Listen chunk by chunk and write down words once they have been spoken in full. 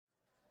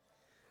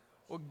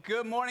Well,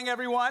 good morning,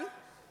 everyone.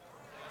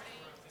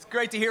 It's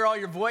great to hear all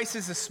your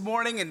voices this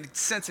morning and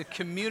sense of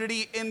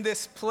community in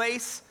this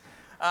place.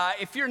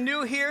 If you're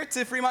new here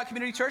to Fremont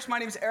Community Church, my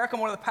name is Eric. I'm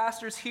one of the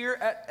pastors here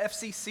at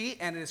FCC,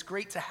 and it is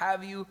great to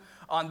have you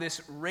on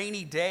this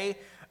rainy day.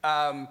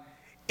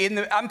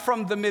 I'm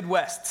from the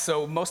Midwest,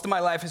 so most of my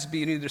life has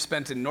been either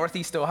spent in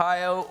Northeast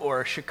Ohio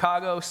or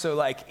Chicago,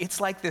 so it's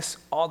like this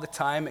all the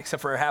time,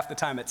 except for half the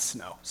time it's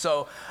snow.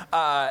 So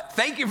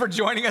thank you for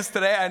joining us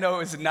today. I know it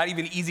was not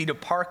even easy to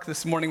park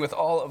this morning with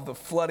all of the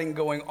flooding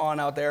going on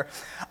out there.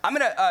 I'm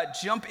going to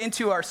jump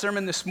into our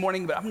sermon this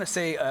morning, but I'm going to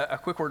say a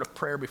quick word of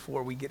prayer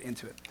before we get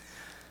into it.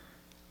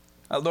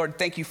 Lord,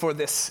 thank you for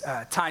this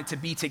time to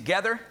be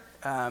together.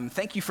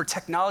 Thank you for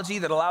technology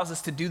that allows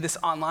us to do this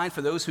online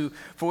for those who,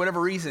 for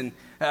whatever reason,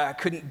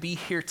 couldn't be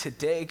here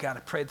today. God, I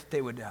pray that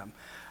they would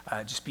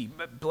just be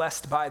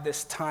blessed by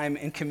this time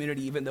in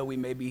community, even though we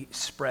may be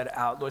spread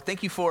out. Lord,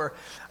 thank you for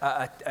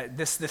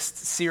this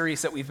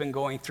series that we've been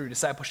going through,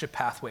 Discipleship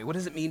Pathway. What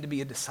does it mean to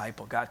be a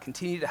disciple? God,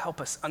 continue to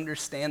help us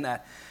understand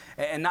that,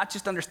 and not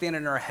just understand it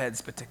in our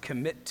heads, but to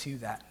commit to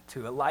that,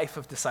 to a life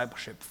of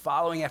discipleship,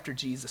 following after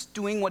Jesus,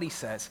 doing what he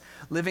says,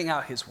 living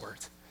out his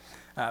words.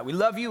 We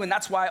love you, and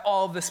that's why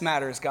all of this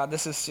matters, God.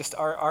 This is just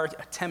our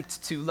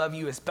attempt to love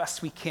you as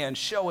best we can.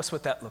 Show us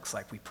what that looks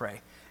like, we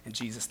pray. In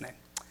Jesus' name,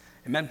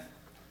 amen.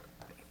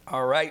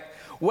 All right.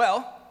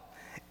 Well,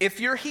 if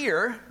you're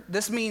here,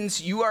 this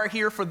means you are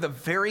here for the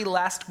very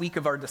last week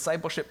of our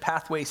Discipleship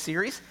Pathway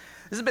series.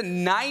 This has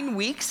been 9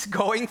 weeks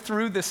going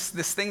through this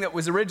thing that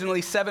was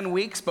originally 7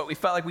 weeks, but we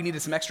felt like we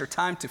needed some extra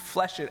time to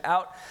flesh it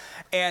out.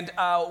 And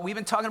we've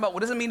been talking about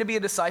what does it mean to be a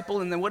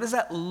disciple, and then what does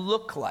that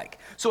look like?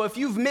 So if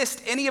you've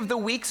missed any of the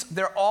weeks,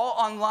 they're all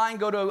online.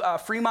 Go to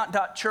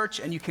fremont.church,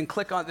 and you can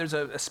click on, there's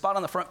a spot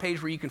on the front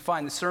page where you can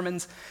find the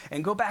sermons,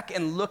 and go back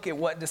and look at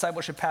what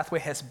Discipleship Pathway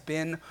has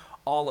been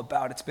all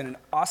about. It's been an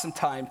awesome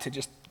time to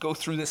just go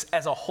through this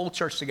as a whole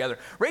church together.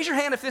 Raise your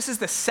hand if this is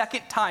the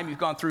second time you've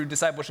gone through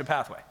Discipleship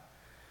Pathway.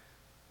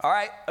 All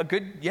right,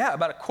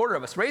 about a quarter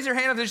of us. Raise your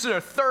hand if this is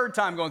our third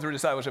time going through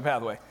Discipleship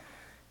Pathway.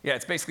 Yeah,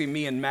 it's basically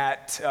me and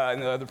Matt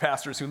and the other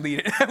pastors who lead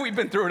it. We've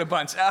been through it a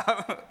bunch.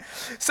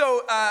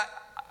 So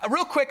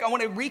real quick, I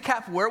want to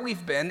recap where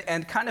we've been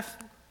and kind of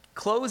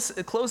close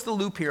the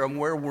loop here on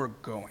where we're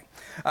going.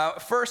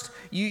 First,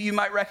 you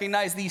might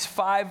recognize these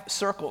 5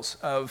 circles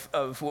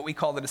of what we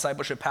call the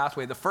discipleship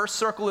pathway. The first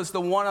circle is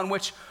the one on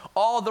which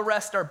all the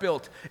rest are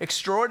built.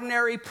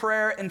 Extraordinary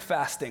prayer and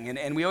fasting.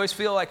 And we always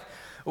feel like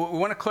we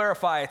want to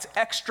clarify, it's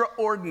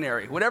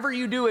extraordinary. Whatever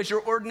you do as your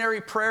ordinary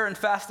prayer and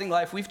fasting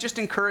life, we've just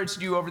encouraged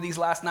you over these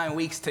last 9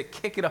 weeks to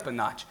kick it up a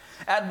notch.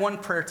 Add 1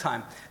 prayer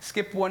time,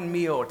 skip 1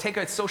 meal, or take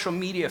a social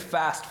media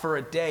fast for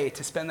a day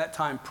to spend that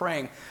time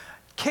praying.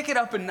 Kick it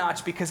up a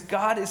notch because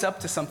God is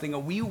up to something,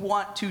 and we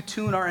want to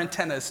tune our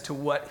antennas to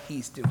what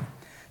he's doing.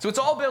 So it's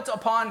all built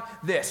upon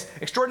this,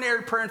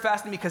 extraordinary prayer and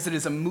fasting, because it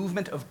is a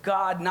movement of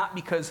God, not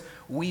because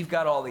we've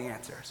got all the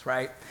answers,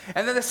 right?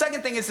 And then the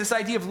second thing is this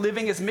idea of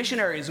living as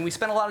missionaries, and we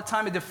spent a lot of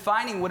time in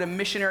defining what a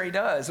missionary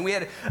does. And we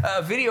had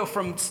a video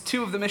from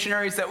 2 of the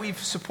missionaries that we've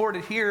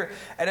supported here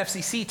at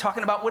FCC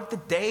talking about what the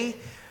day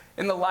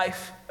in the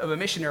life of a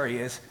missionary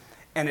is,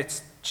 and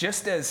it's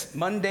just as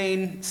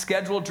mundane,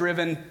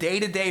 schedule-driven,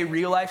 day-to-day,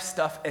 real-life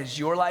stuff as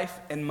your life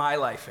and my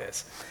life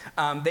is.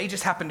 They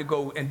just happen to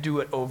go and do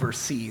it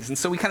overseas. And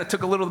so we kind of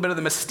took a little bit of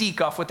the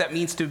mystique off what that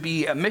means to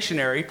be a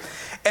missionary.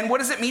 And what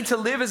does it mean to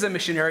live as a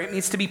missionary? It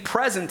means to be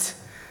present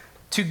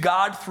to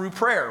God through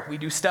prayer. We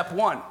do step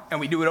 1, and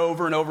we do it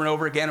over and over and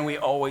over again, and we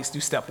always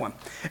do step 1.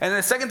 And then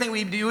the second thing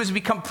we do is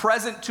become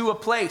present to a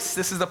place.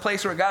 This is the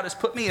place where God has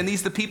put me, and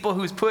these are the people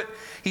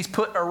he's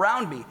put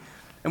around me.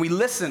 And we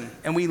listen,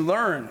 and we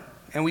learn,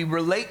 and we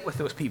relate with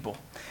those people.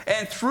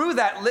 And through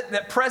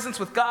that presence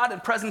with God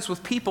and presence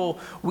with people,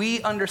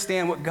 we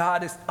understand what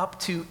God is up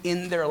to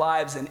in their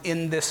lives and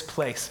in this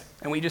place.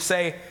 And we just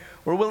say,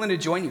 we're willing to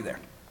join you there.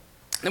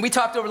 And we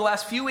talked over the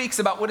last few weeks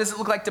about what does it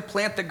look like to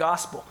plant the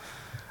gospel.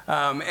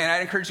 And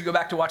I'd encourage you to go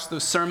back to watch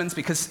those sermons,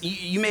 because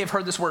you may have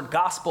heard this word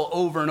gospel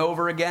over and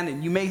over again,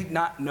 and you may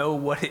not know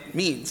what it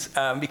means.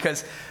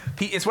 Because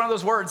it's one of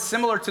those words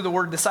similar to the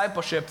word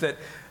discipleship that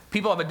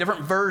people have a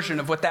different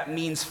version of what that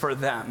means for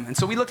them. And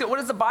so we looked at what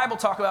does the Bible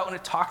talk about when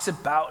it talks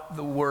about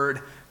the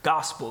word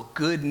gospel,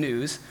 good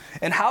news,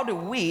 and how do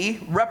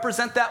we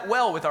represent that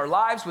well with our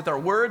lives, with our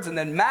words. And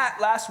then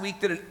Matt last week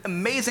did an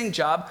amazing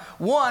job,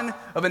 one,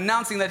 of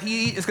announcing that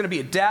he is going to be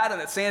a dad and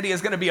that Sandy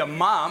is going to be a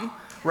mom,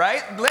 right?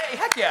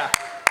 Heck yeah.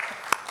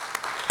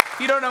 If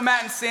you don't know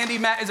Matt and Sandy,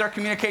 Matt is our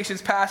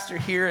communications pastor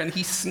here, and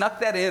he snuck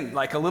that in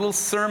like a little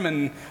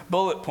sermon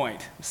bullet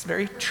point. It's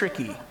very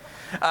tricky.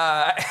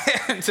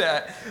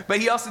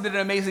 But he also did an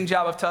amazing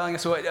job of telling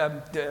us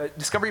what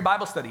Discovery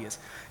Bible Study is,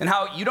 and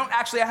how you don't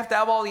actually have to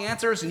have all the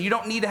answers, and you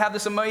don't need to have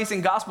this amazing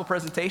gospel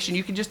presentation.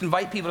 You can just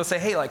invite people to say,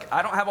 hey,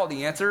 I don't have all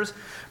the answers,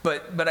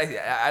 but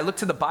I look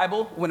to the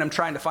Bible when I'm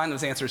trying to find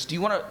those answers. Do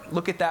you want to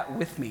look at that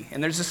with me?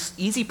 And there's this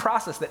easy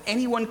process that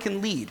anyone can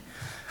lead.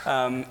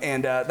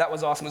 And that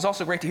was awesome. It was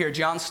also great to hear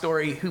John's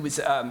story, who was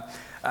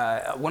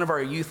one of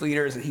our youth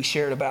leaders, and he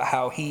shared about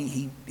how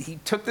he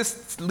took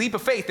this leap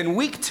of faith. In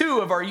week 2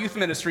 of our youth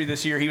ministry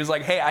this year, he was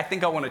like, hey, I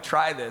think I want to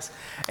try this.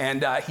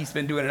 And he's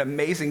been doing an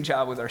amazing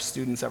job with our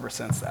students ever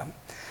since then.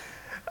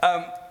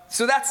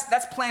 So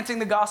that's planting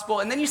the gospel.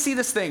 And then you see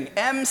this thing,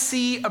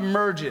 MC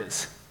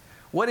Emerges.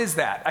 What is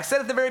that? I said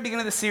at the very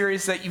beginning of the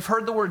series that you've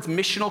heard the words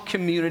missional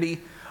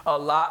community a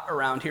lot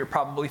around here,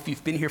 probably if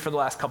you've been here for the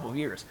last couple of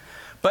years.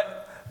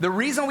 But the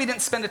reason we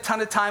didn't spend a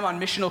ton of time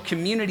on missional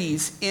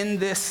communities in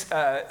this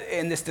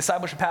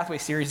Discipleship Pathway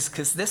series is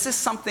because this is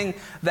something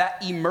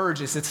that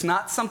emerges. It's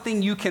not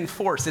something you can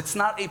force. It's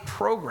not a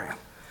program.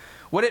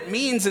 What it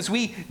means is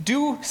we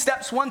do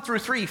steps 1 through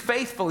 3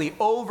 faithfully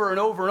over and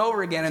over and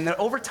over again, and then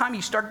over time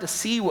you start to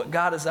see what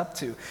God is up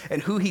to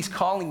and who he's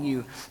calling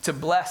you to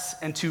bless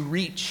and to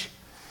reach.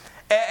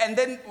 And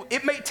then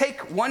it may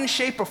take one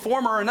shape or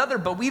form or another,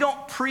 but we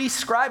don't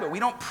prescribe it. We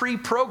don't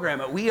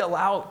pre-program it. We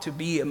allow it to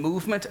be a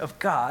movement of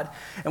God,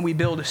 and we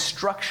build a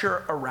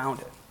structure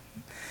around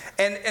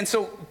it. And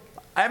so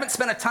I haven't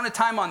spent a ton of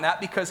time on that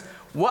because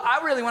what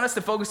I really want us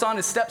to focus on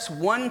is steps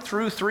 1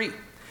 through 3,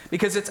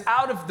 because it's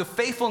out of the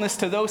faithfulness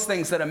to those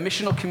things that a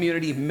missional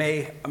community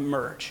may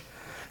emerge.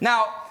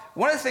 Now,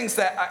 one of the things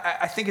that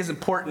I think is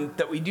important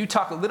that we do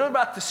talk a little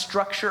about the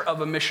structure of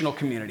a missional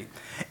community.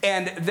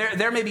 And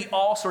there may be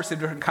all sorts of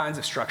different kinds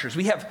of structures.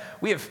 We have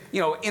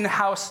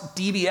in-house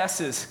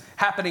DBSs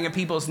happening in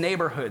people's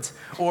neighborhoods,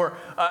 or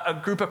a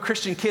group of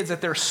Christian kids at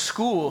their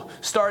school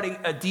starting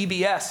a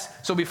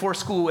DBS, so before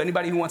school,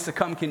 anybody who wants to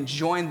come can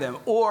join them.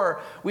 Or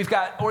we've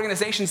got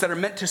organizations that are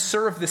meant to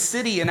serve the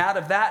city, and out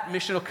of that,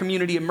 missional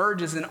community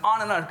emerges, and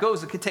on it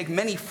goes. It could take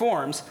many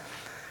forms.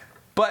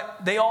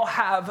 But they all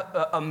have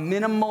a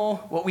minimal,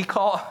 what we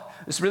call,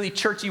 this really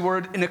churchy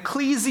word, an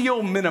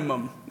ecclesial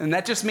minimum. And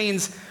that just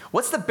means,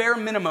 what's the bare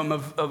minimum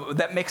of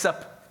that makes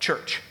up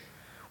church?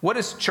 What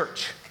is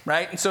church,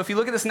 right? And so if you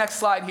look at this next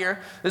slide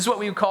here, this is what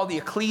we would call the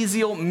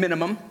ecclesial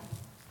minimum.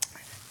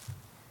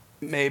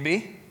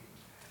 Maybe.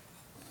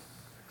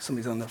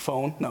 Somebody's on their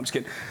phone. No, I'm just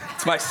kidding.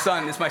 It's my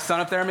son. Is my son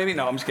up there maybe?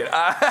 No, I'm just kidding.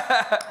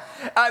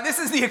 This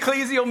is the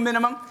ecclesial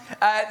minimum.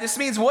 This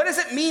means, what does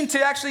it mean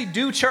to actually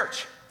do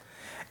church?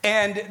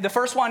 And the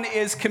first one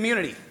is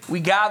community.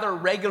 We gather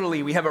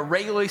regularly. We have a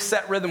regularly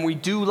set rhythm. We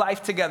do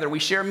life together. We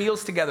share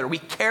meals together. We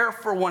care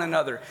for one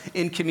another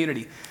in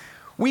community.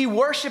 We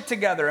worship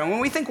together. And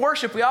when we think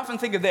worship, we often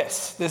think of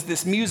this. There's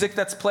this music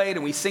that's played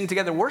and we sing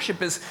together.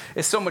 Worship is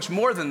so much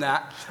more than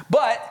that.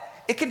 But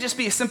it can just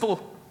be a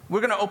simple,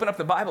 we're going to open up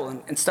the Bible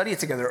and study it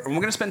together. And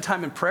we're going to spend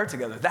time in prayer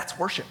together. That's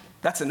worship.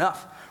 That's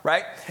enough,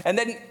 right? And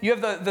then you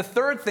have the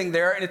third thing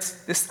there, and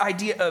it's this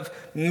idea of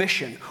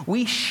mission.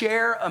 We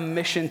share a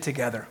mission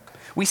together.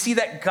 We see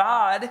that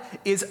God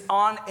is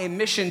on a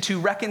mission to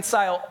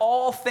reconcile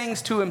all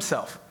things to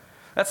himself.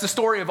 That's the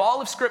story of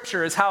all of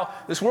Scripture, is how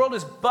this world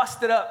is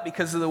busted up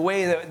because of the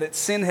way that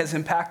sin has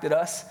impacted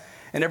us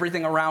and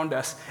everything around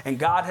us. And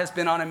God has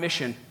been on a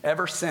mission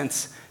ever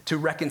since to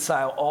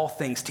reconcile all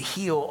things, to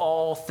heal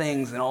all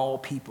things and all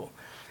people.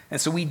 And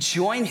so we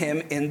join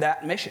him in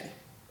that mission.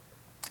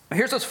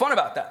 Here's what's fun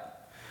about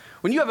that.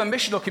 When you have a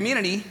missional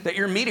community that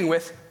you're meeting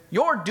with,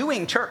 you're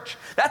doing church.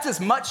 That's as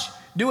much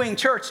doing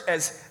church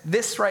as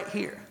this right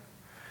here.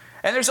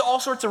 And there's all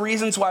sorts of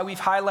reasons why we've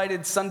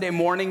highlighted Sunday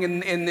morning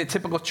in the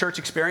typical church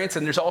experience,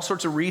 and there's all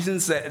sorts of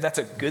reasons that that's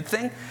a good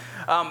thing.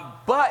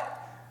 But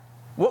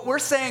what we're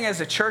saying as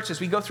a church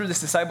as we go through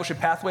this discipleship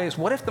pathway is,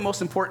 what if the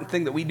most important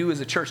thing that we do as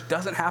a church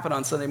doesn't happen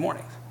on Sunday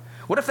mornings?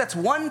 What if that's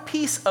one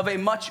piece of a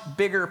much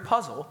bigger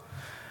puzzle?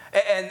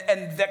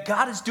 And that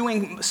God is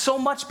doing so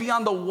much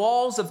beyond the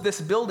walls of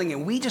this building,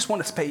 and we just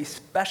want to pay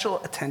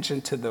special attention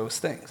to those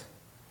things.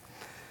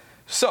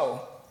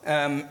 So,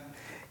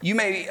 you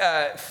may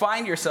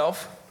find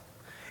yourself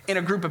in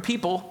a group of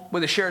people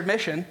with a shared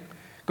mission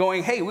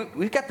going, hey,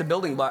 we've got the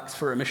building blocks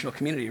for a missional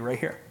community right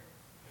here.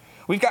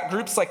 We've got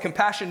groups like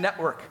Compassion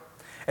Network.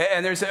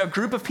 And there's a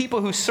group of people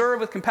who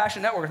serve with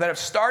Compassion Network that have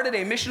started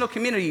a missional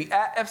community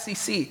at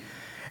FCC.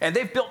 And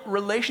they've built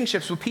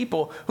relationships with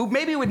people who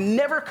maybe would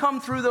never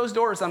come through those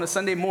doors on a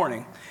Sunday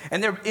morning.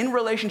 And they're in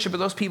relationship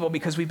with those people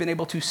because we've been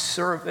able to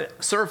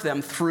serve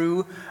them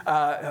through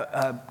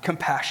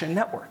Compassion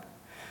Network.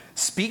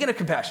 Speaking of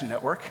Compassion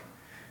Network,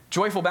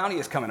 Joyful Bounty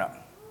is coming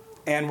up.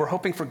 And we're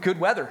hoping for good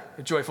weather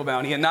at Joyful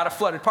Bounty and not a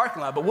flooded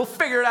parking lot, but we'll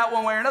figure it out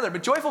one way or another.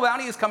 But Joyful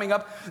Bounty is coming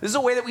up. This is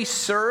a way that we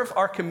serve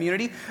our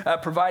community,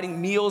 providing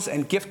meals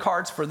and gift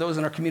cards for those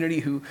in our community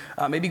who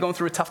may be going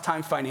through a tough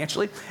time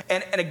financially.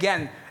 And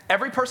again,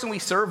 every person we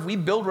serve, we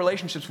build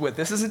relationships with.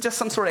 This isn't just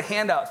some sort of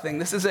handout thing.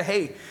 This is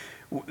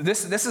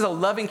this is a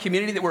loving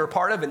community that we're a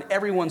part of, and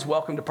everyone's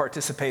welcome to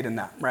participate in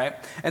that, right?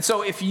 And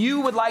so if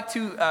you would like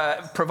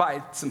to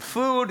provide some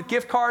food,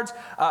 gift cards,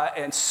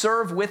 and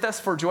serve with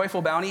us for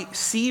Joyful Bounty,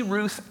 see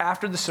Ruth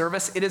after the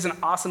service. It is an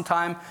awesome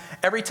time.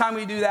 Every time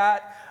we do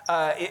that,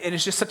 it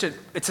is just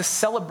it's a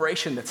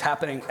celebration that's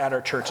happening at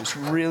our church. It's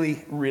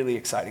really, really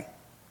exciting.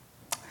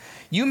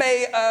 You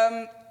may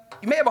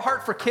have a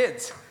heart for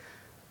kids.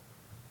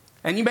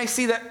 And you may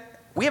see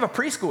that we have a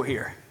preschool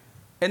here.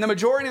 And the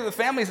majority of the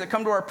families that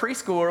come to our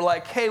preschool are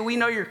like, hey, we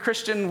know you're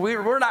Christian.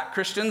 We're not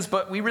Christians,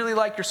 but we really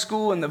like your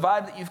school and the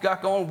vibe that you've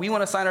got going. We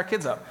want to sign our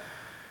kids up.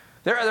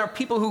 There are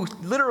people who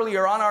literally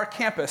are on our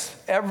campus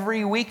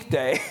every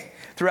weekday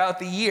throughout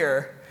the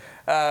year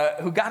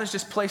who God has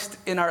just placed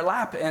in our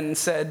lap and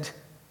said,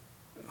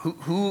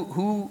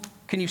 who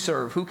can you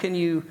serve? Who can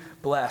you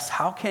bless?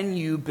 How can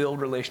you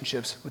build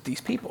relationships with these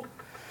people?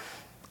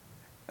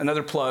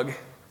 Another plug.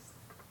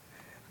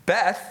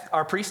 Beth,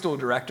 our preschool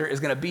director, is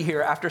going to be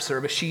here after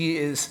service. She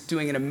is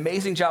doing an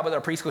amazing job with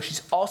our preschool.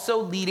 She's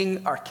also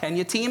leading our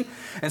Kenya team.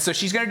 And so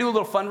she's going to do a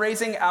little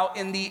fundraising out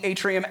in the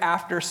atrium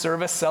after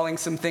service, selling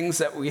some things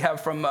that we have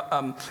from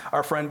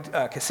our friend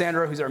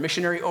Cassandra, who's our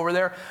missionary over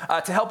there,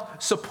 to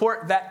help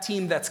support that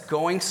team that's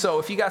going. So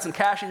if you got some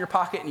cash in your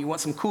pocket and you want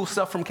some cool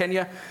stuff from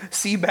Kenya,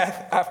 see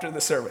Beth after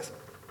the service.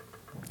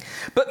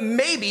 But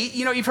maybe,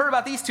 you've heard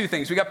about these two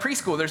things. We got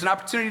preschool, there's an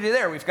opportunity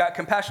there. We've got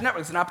Compassion Network,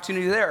 there's an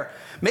opportunity there.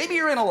 Maybe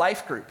you're in a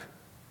life group.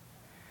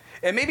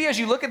 And maybe as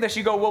you look at this,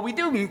 you go, well, we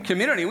do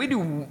community, we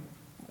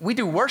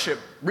do worship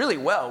really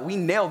well. We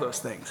nail those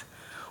things.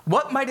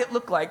 What might it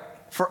look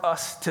like for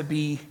us to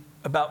be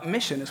about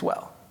mission as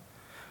well?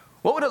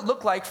 What would it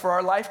look like for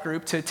our life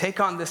group to take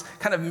on this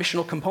kind of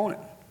missional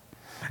component?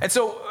 And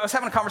so I was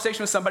having a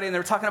conversation with somebody, and they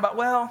were talking about,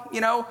 when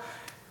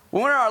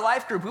we're in our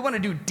life group, we want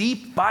to do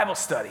deep Bible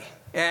study.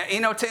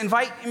 To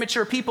invite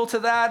immature people to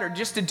that or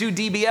just to do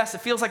DBS,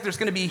 it feels like there's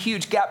going to be a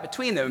huge gap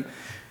between them.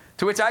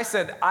 To which I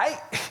said,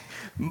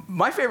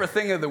 my favorite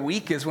thing of the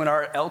week is when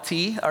our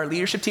LT, our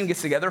leadership team,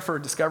 gets together for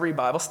a Discovery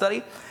Bible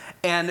study,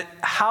 and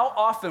how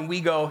often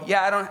we go,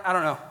 I don't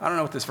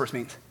know what this verse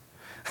means.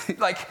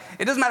 Like,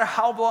 it doesn't matter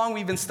how long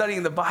we've been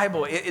studying the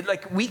Bible.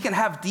 We can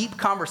have deep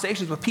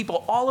conversations with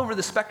people all over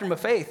the spectrum of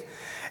faith,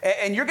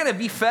 and you're going to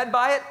be fed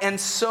by it, and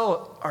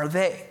so are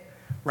they,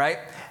 right?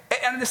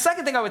 And the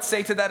second thing I would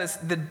say to that is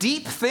the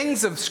deep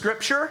things of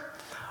Scripture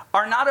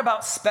are not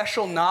about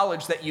special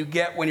knowledge that you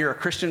get when you're a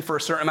Christian for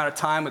a certain amount of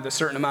time with a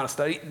certain amount of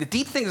study. The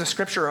deep things of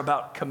Scripture are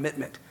about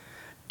commitment,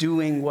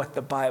 doing what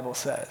the Bible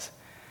says.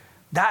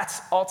 That's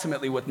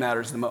ultimately what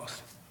matters the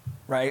most,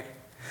 right?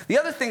 The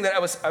other thing that I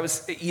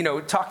was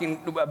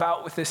talking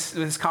about with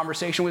this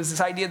conversation was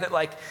this idea that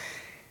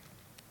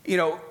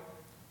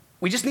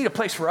we just need a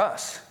place for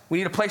us. We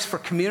need a place for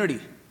community.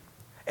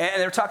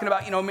 And they're talking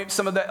about, maybe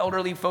some of the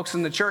elderly folks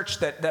in the church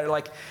that are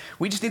like,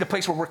 we just need a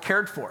place where we're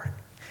cared for.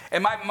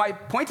 And my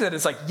point to that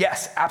is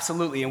yes,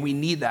 absolutely, and we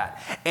need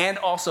that. And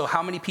also,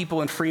 how many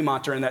people in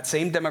Fremont are in that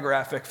same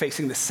demographic,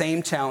 facing the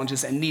same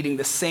challenges and needing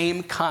the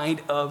same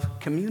kind of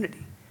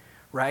community,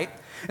 right?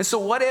 And so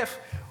what if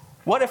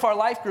our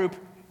life group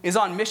is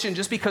on mission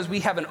just because we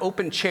have an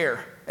open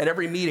chair at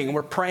every meeting and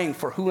we're praying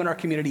for who in our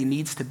community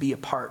needs to be a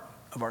part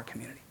of our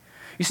community?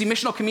 You see,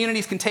 missional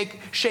communities can take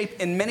shape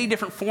in many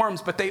different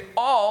forms, but they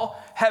all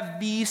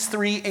have these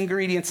three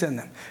ingredients in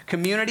them: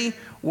 community,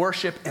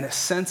 worship, and a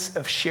sense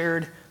of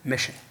shared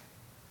mission.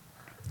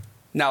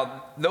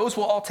 Now, those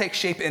will all take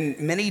shape in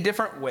many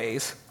different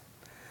ways,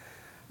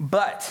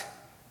 but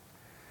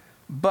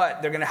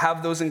they're going to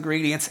have those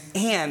ingredients.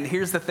 And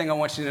here's the thing I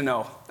want you to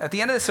know. At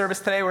the end of the service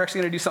today, we're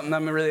actually going to do something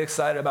I'm really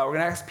excited about. We're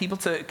going to ask people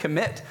to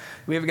commit.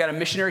 We've got a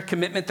missionary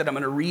commitment that I'm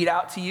going to read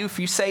out to you. If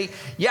you say,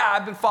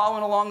 I've been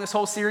following along this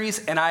whole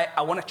series, and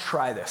I want to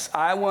try this.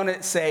 I want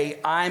to say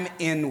I'm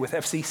in with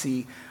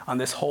FCC on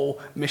this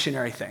whole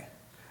missionary thing.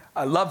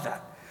 I love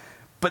that.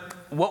 But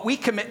what we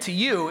commit to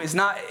you is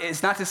not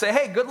to say,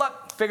 hey, good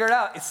luck, figure it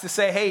out. It's to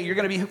say, hey, you're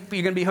going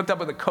to be hooked up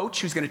with a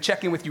coach who's going to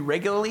check in with you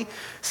regularly,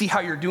 see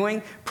how you're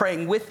doing,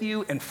 praying with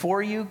you and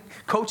for you,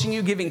 coaching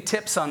you, giving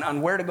tips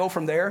on where to go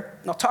from there.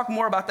 And I'll talk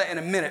more about that in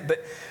a minute.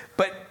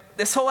 But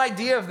this whole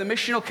idea of the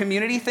missional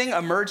community thing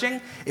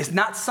emerging is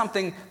not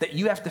something that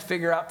you have to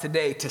figure out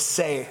today to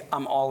say,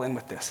 I'm all in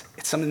with this.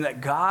 It's something that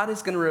God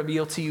is going to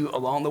reveal to you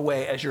along the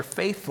way as you're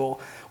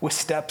faithful with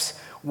steps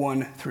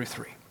 1 through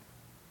 3.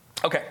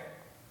 Okay.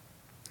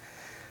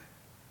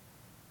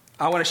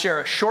 I want to share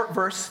a short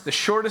verse, the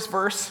shortest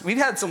verse. We've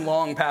had some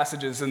long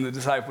passages in the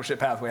discipleship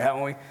pathway,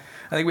 haven't we?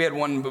 I think we had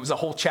one that was a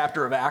whole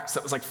chapter of Acts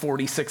that was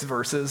 46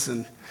 verses,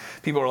 and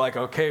people were like,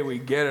 okay, we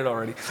get it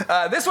already.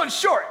 This one's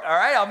short, all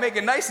right? I'll make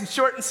it nice and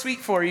short and sweet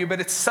for you, but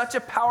it's such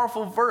a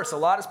powerful verse. A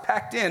lot is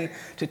packed in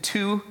to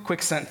 2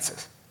 quick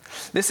sentences.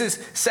 This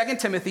is 2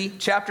 Timothy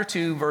chapter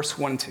 2, verse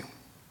 1 and 2.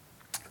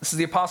 This is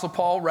the Apostle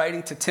Paul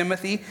writing to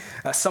Timothy,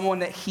 someone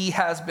that he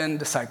has been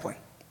discipling.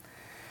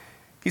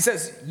 He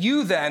says,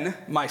 you then,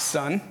 my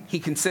son,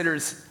 he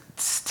considers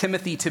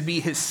Timothy to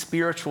be his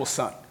spiritual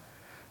son.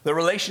 The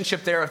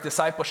relationship there of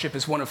discipleship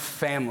is one of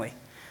family.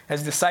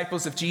 As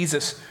disciples of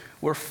Jesus,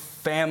 we're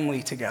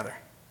family together.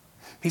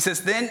 He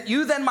says,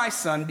 you then, my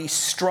son, be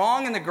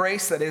strong in the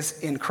grace that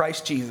is in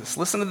Christ Jesus.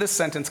 Listen to this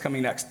sentence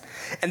coming next.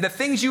 And the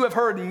things you have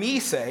heard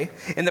me say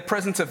in the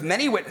presence of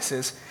many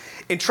witnesses,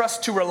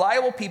 entrust to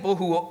reliable people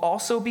who will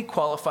also be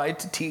qualified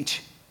to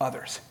teach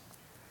others.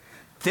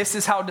 This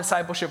is how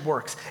discipleship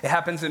works. It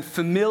happens in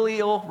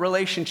familial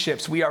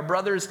relationships. We are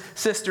brothers,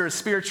 sisters,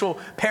 spiritual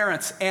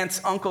parents,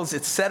 aunts, uncles,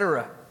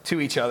 etc.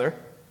 to each other.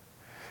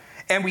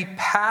 and we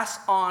pass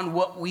on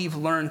what we've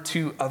learned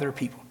to other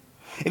people.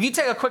 If you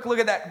take a quick look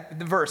at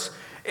the verse,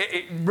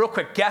 real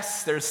quick,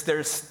 guess,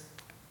 there's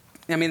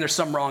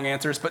some wrong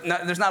answers, but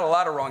there's not a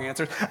lot of wrong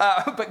answers.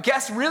 But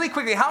guess really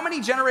quickly, how many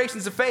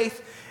generations of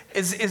faith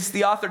is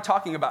the author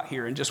talking about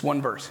here in just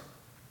one verse?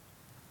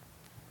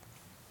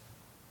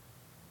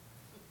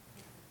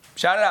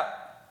 Shout it out.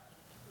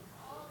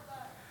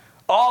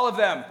 All of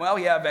them. Well,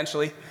 yeah,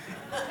 eventually.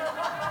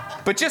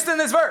 But just in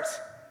this verse.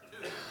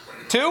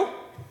 2?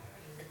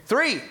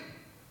 3?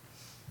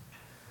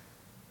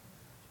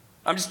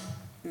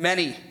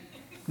 Many.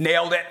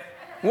 Nailed it.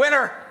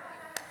 Winner.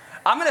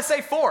 I'm going to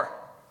say 4.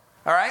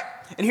 All right?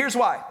 And here's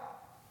why.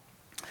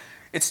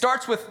 It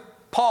starts with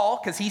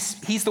Paul, because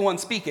he's the one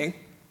speaking.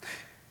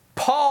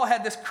 Paul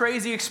had this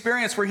crazy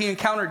experience where he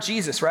encountered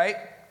Jesus, right?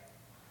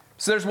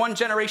 So there's one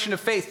generation of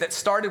faith that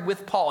started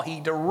with Paul. He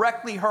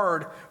directly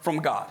heard from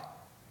God.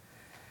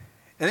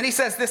 And then he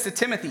says this to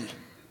Timothy: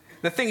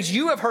 the things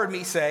you have heard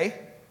me say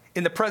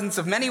in the presence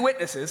of many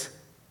witnesses,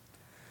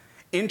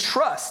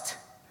 entrust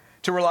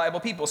to reliable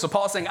people. So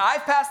Paul's saying,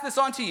 I've passed this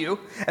on to you,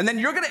 and then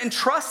you're going to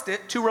entrust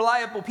it to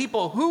reliable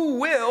people who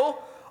will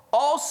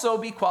also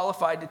be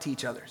qualified to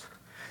teach others.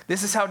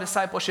 This is how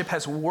discipleship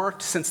has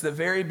worked since the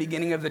very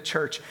beginning of the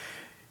church.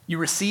 You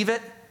receive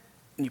it,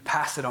 and you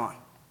pass it on.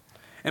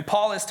 And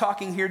Paul is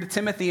talking here to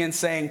Timothy and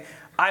saying,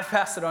 I've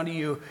passed it on to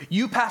you.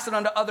 You pass it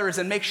on to others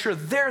and make sure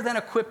they're then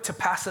equipped to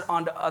pass it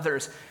on to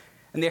others.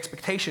 And the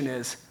expectation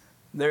is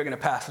they're going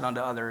to pass it on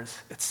to others,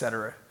 et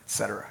cetera,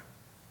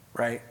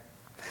 right?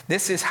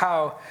 This is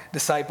how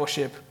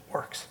discipleship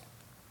works.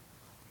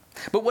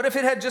 But what if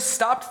it had just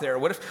stopped there?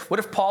 What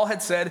if Paul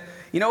had said,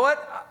 you know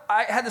what?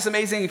 I had this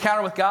amazing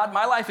encounter with God.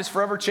 My life is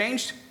forever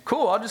changed.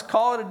 Cool, I'll just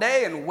call it a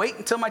day and wait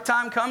until my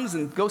time comes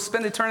and go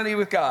spend eternity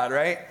with God,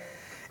 right?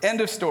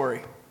 End of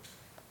story.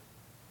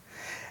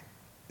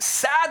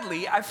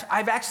 Sadly,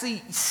 I've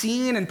actually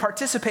seen and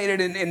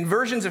participated in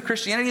versions of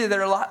Christianity that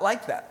are a lot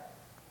like that.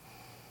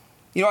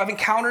 You know, I've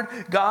encountered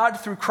God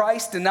through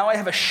Christ, and now I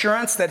have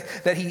assurance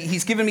that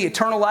He's given me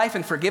eternal life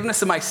and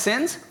forgiveness of my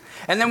sins.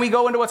 And then we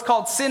go into what's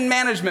called sin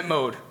management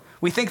mode.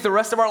 We think the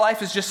rest of our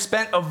life is just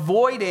spent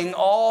avoiding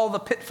all the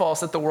pitfalls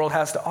that the world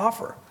has to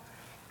offer.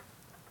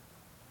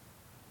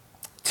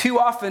 Too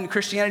often,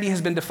 Christianity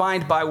has been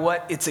defined by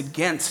what it's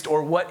against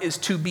or what is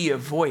to be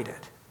avoided.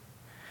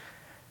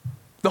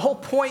 The whole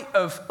point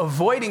of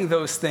avoiding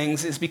those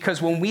things is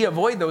because when we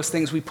avoid those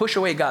things, we push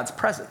away God's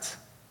presence.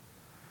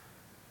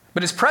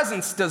 But His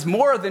presence does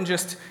more than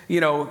just,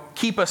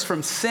 keep us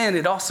from sin.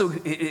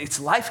 It's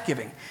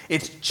life-giving.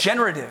 It's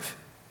generative.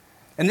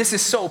 And this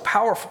is so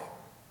powerful.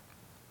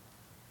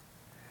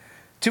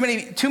 Too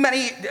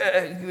many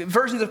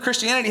versions of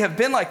Christianity have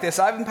been like this.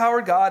 I've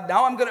empowered God.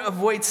 Now I'm going to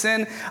avoid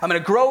sin. I'm going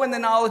to grow in the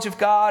knowledge of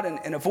God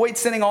and avoid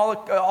sinning all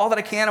that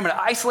I can. I'm going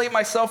to isolate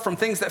myself from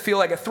things that feel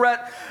like a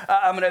threat.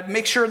 I'm going to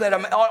make sure that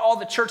I'm all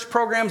the church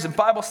programs and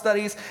Bible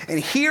studies. And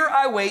here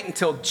I wait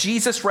until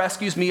Jesus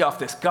rescues me off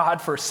this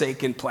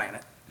God-forsaken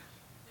planet.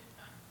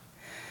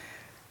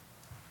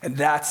 And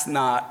that's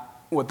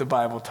not what the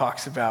Bible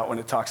talks about when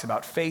it talks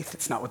about faith.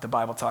 It's not what the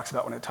Bible talks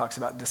about when it talks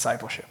about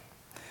discipleship.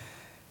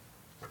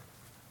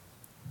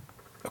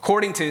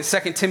 According to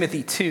 2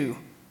 Timothy 2,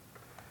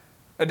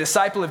 a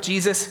disciple of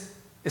Jesus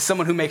is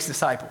someone who makes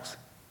disciples.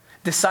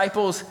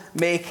 Disciples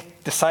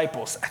make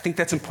disciples. I think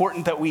that's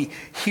important that we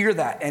hear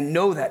that and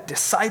know that.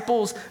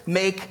 Disciples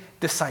make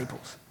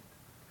disciples.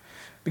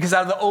 Because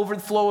out of the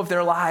overflow of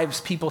their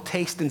lives, people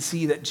taste and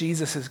see that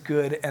Jesus is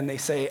good, and they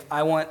say,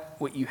 I want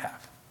what you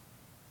have.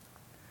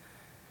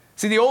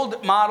 See, the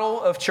old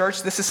model of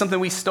church, this is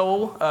something we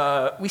stole.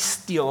 We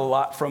steal a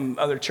lot from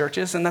other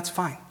churches, and that's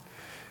fine.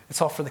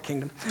 It's all for the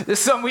kingdom. This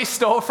is something we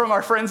stole from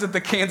our friends at the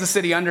Kansas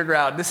City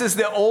Underground. This is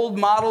the old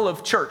model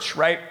of church,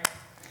 right?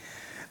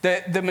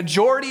 The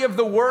majority of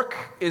the work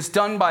is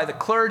done by the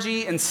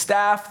clergy and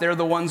staff. They're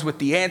the ones with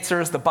the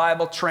answers, the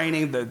Bible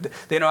training,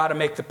 they know how to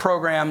make the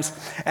programs.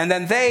 And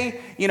then they,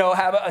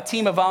 have a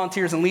team of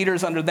volunteers and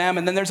leaders under them.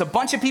 And then there's a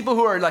bunch of people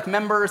who are like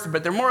members,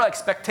 but they're more like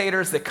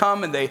spectators. They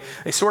come and they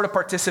sort of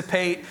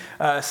participate.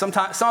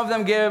 Sometimes some of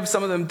them give,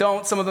 some of them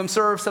don't, some of them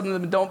serve, some of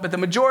them don't. But the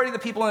majority of the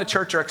people in the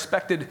church are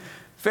expected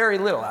very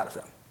little out of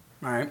them,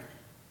 all right?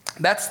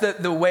 That's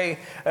the way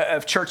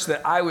of church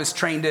that I was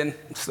trained in.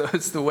 So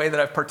it's the way that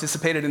I've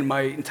participated in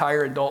my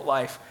entire adult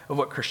life of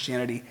what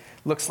Christianity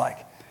looks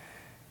like.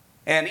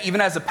 And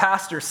even as a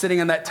pastor sitting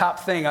in that top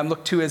thing, I'm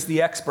looked to as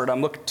the expert.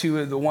 I'm looked to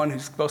as the one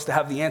who's supposed to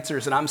have the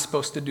answers, and I'm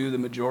supposed to do the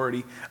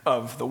majority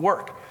of the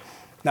work.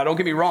 Now, don't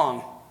get me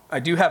wrong. I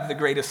do have the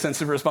greatest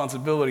sense of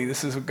responsibility.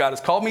 This is what God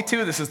has called me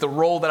to. This is the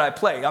role that I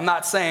play. I'm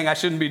not saying I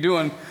shouldn't be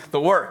doing the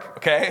work,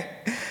 okay?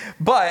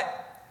 But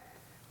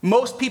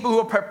most people who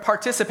are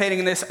participating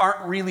in this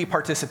aren't really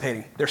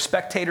participating. They're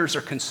spectators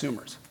or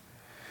consumers.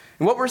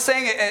 And what we're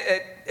saying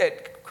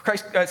at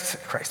Christ, I'm going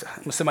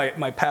to say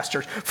my past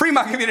church,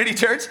 Fremont Community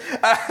Church.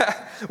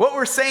 What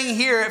we're saying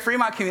here at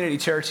Fremont Community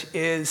Church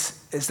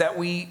is that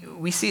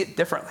we see it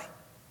differently.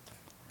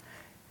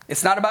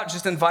 It's not about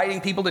just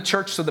inviting people to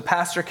church so the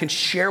pastor can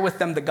share with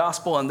them the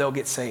gospel and they'll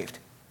get saved.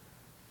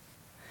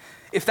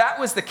 If that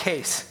was the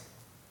case,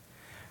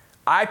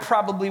 I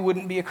probably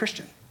wouldn't be a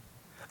Christian.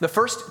 The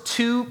first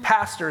 2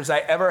 pastors I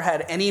ever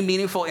had any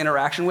meaningful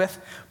interaction with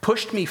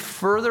pushed me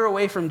further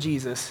away from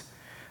Jesus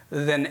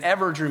than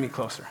ever drew me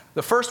closer.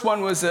 The first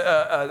one was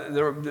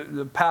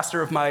the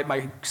pastor of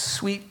my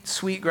sweet,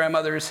 sweet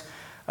grandmother's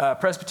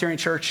Presbyterian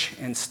church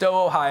in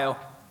Stowe, Ohio.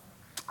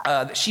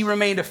 She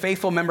remained a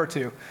faithful member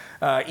to,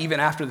 even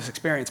after this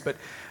experience. But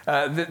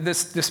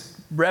this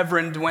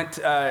reverend went,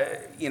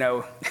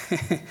 to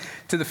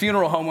the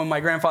funeral home when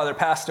my grandfather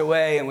passed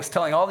away and was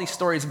telling all these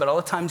stories about all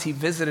the times he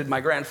visited my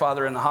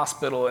grandfather in the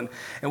hospital and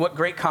what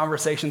great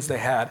conversations they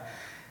had.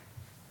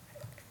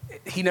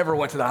 He never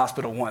went to the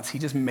hospital once. He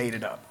just made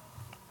it up.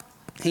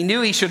 He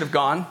knew he should have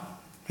gone.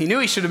 He knew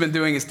he should have been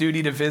doing his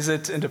duty to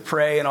visit and to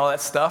pray and all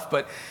that stuff,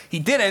 but he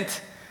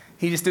didn't.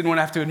 He just didn't want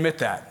to have to admit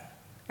that.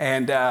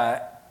 And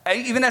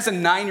even as a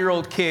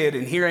 9-year-old kid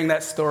and hearing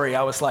that story,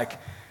 I was like,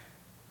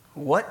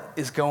 what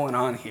is going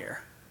on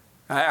here?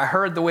 I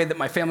heard the way that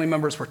my family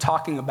members were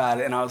talking about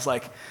it, and I was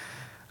like,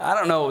 I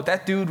don't know,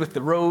 that dude with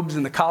the robes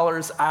and the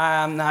collars,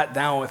 I'm not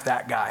down with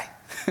that guy.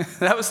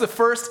 That was the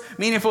first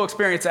meaningful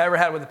experience I ever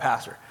had with a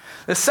pastor.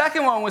 The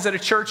second one was at a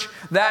church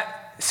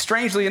that,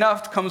 strangely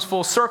enough, comes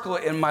full circle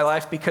in my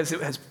life because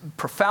it has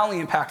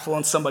profoundly impactful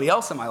on somebody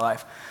else in my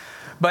life.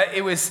 But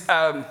it was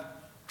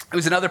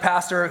another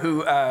pastor who,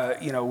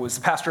 was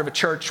the pastor of a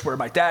church where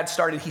my dad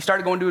started. He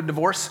started going to a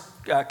divorce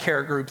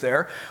care group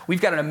there.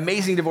 We've got an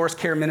amazing divorce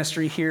care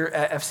ministry here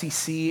at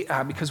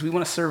FCC because we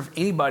want to serve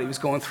anybody who's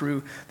going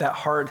through that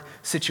hard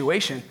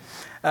situation.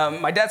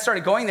 My dad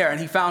started going there, and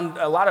he found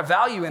a lot of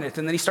value in it.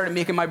 And then he started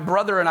making my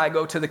brother and I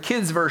go to the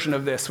kids' version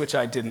of this, which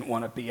I didn't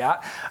want to be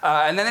at.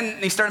 And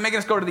then he started making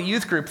us go to the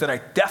youth group that I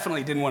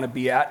definitely didn't want to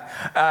be at.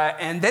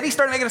 And then he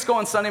started making us go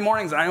on Sunday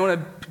mornings, and I didn't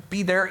want to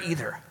be there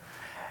either.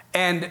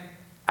 And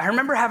I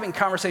remember having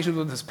conversations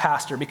with this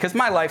pastor because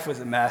my life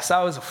was a mess.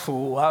 I was a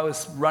fool. I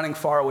was running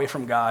far away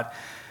from God.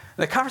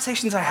 The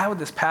conversations I had with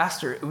this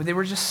pastor, they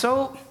were just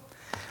so,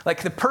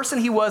 like the person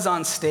he was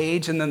on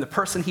stage and then the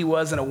person he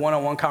was in a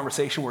one-on-one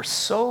conversation were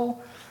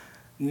so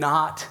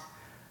not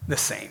the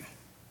same.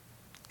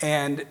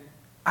 And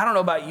I don't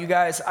know about you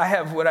guys. I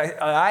have what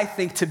I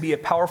think to be a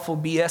powerful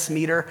BS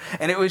meter,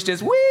 and it was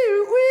just woo,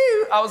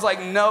 woo. I was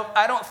like, nope,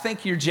 I don't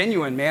think you're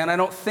genuine, man. I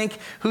don't think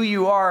who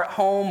you are at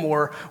home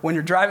or when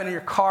you're driving in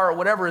your car or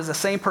whatever is the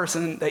same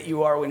person that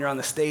you are when you're on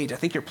the stage. I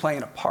think you're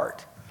playing a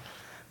part.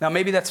 Now,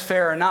 maybe that's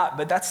fair or not,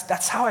 but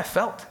that's how I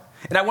felt.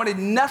 And I wanted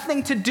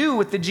nothing to do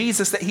with the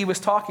Jesus that he was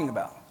talking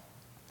about.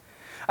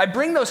 I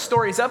bring those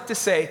stories up to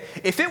say,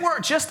 if it were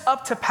just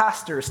up to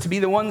pastors to be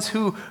the ones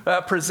who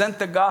present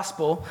the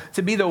gospel,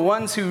 to be the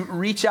ones who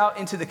reach out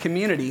into the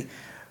community,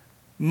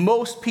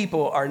 most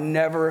people are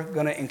never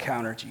going to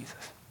encounter Jesus.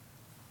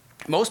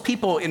 Most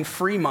people in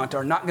Fremont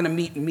are not going to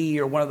meet me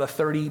or one of the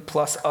 30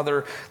 plus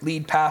other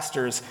lead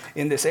pastors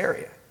in this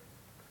area.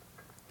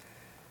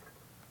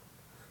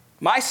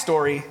 My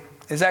story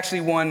is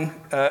actually one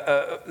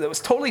that was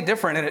totally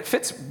different, and it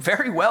fits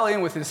very well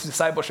in with this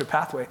discipleship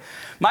pathway.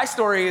 My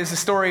story is a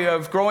story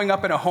of growing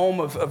up in a home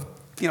of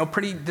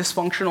pretty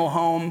dysfunctional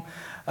home,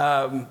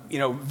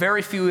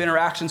 very few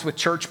interactions with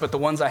church, but the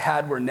ones I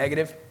had were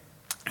negative.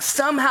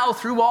 Somehow,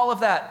 through all of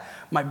that,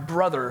 my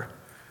brother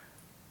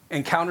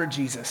encountered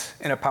Jesus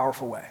in a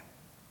powerful way.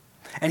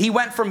 And he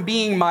went from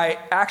being my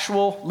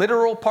actual,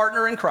 literal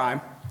partner in crime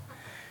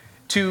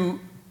to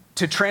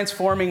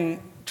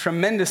transforming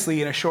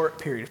tremendously in a short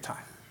period of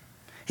time.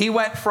 He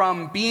went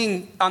from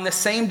being on the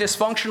same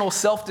dysfunctional,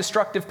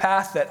 self-destructive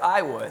path that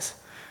I was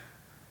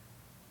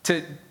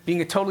to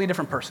being a totally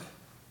different person.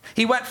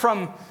 He went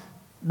from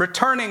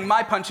returning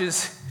my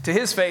punches to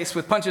his face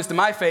with punches to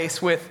my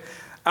face with,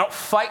 I don't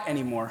fight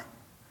anymore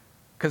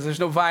because there's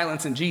no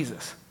violence in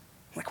Jesus.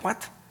 I'm like,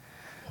 what?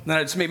 And then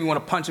it just made me want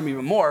to punch him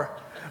even more.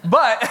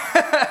 But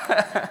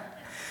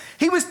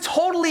he was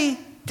totally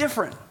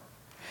different.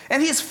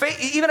 And his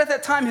faith, even at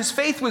that time, his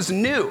faith was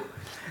new.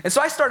 And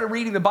so I started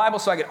reading the Bible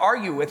so I could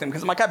argue with him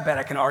because I'm like, I bet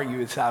I can argue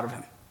this out of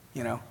him,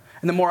 And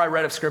the more I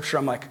read of Scripture,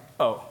 I'm like,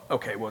 oh,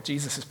 okay, well,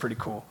 Jesus is pretty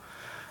cool.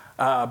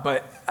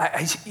 But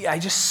I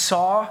just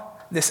saw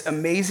this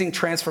amazing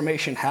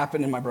transformation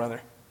happen in my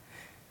brother.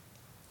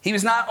 He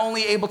was not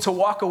only able to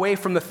walk away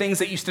from the things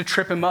that used to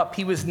trip him up,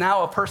 he was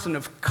now a person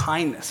of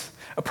kindness,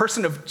 a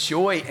person of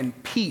joy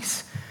and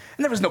peace.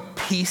 And there was no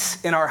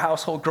peace in our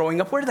household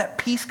growing up. Where did that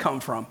peace come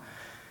from?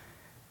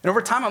 And over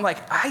time, I'm like,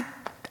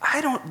 I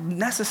don't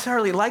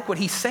necessarily like what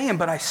he's saying,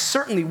 but I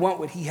certainly want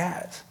what he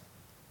has.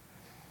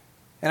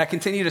 And I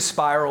continue to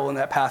spiral in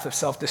that path of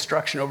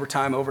self-destruction over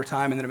time,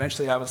 and then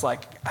eventually I was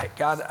like,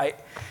 God,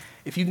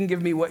 if you can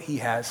give me what he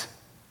has,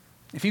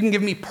 if you can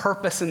give me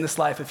purpose in this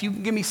life, if you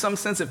can give me some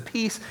sense of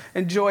peace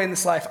and joy in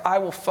this life, I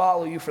will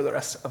follow you for the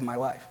rest of my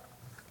life.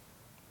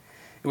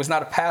 It was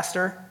not a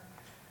pastor.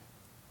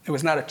 It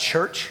was not a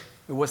church.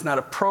 It was not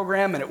a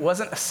program, and it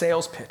wasn't a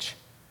sales pitch.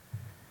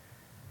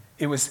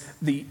 It was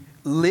the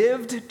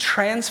lived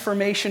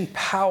transformation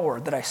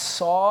power that I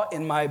saw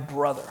in my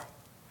brother.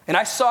 And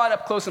I saw it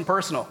up close and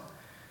personal.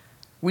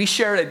 We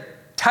shared a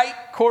tight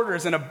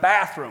quarters in a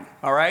bathroom,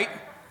 all right?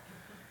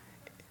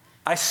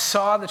 I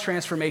saw the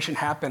transformation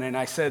happen, and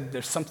I said,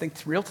 there's something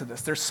real to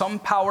this. There's some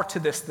power to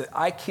this that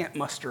I can't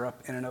muster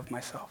up in and of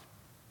myself.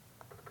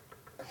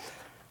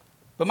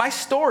 But my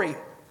story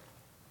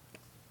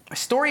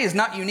is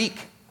not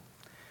unique.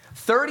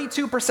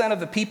 32% of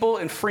the people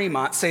in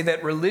Fremont say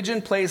that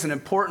religion plays an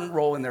important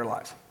role in their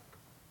lives.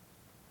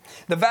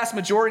 The vast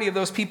majority of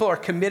those people are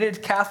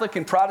committed Catholic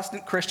and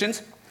Protestant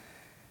Christians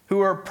who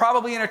are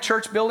probably in a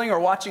church building or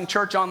watching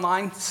church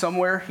online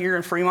somewhere here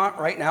in Fremont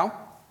right now.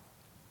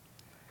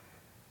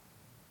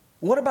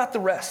 What about the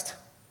rest?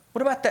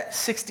 What about that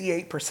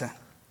 68%?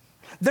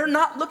 They're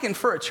not looking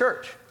for a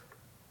church,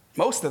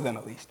 most of them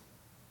at least.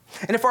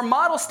 And if our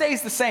model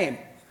stays the same,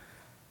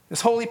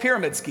 this holy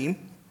pyramid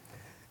scheme,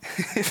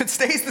 if it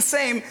stays the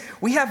same,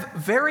 we have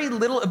very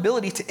little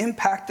ability to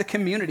impact the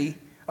community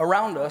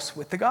around us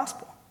with the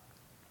gospel.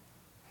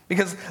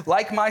 Because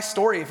like my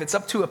story, if it's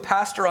up to a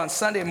pastor on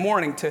Sunday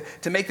morning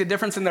to make the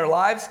difference in their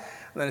lives,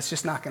 then it's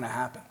just not going to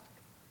happen.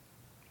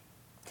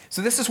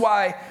 So this is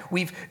why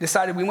we've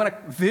decided we want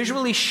to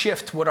visually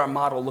shift what our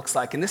model looks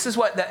like. And this is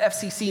what the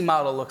FCC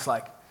model looks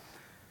like.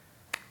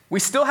 We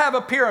still have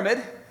a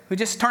pyramid. We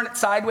just turn it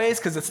sideways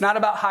because it's not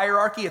about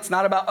hierarchy. It's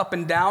not about up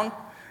and down.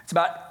 It's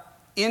about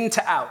in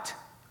to out,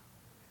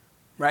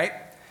 right?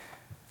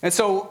 And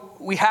so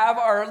we have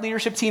our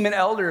leadership team and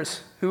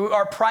elders who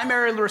are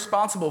primarily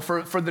responsible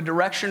for the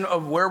direction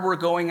of where we're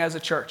going as a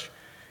church.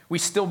 We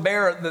still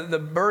bear the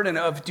burden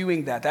of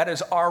doing that. That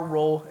is our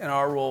role and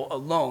our role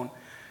alone.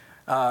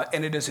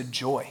 And it is a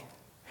joy.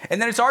 And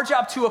then it's our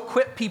job to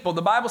equip people.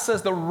 The Bible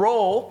says the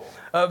role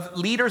of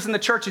leaders in the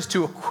church is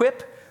to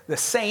equip the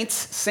saints.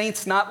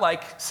 Saints not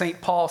like St.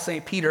 Paul,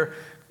 St. Peter.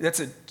 That's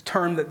a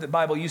term that the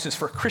Bible uses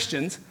for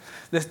Christians.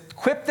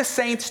 Equip the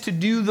saints to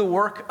do the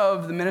work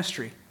of the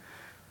ministry.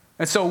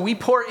 And so we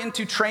pour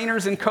into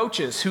trainers and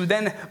coaches who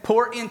then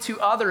pour into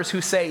others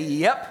who say,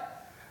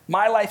 yep,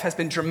 my life has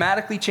been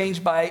dramatically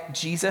changed by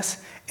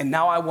Jesus, and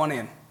now I want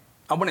in.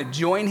 I want to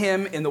join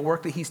him in the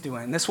work that he's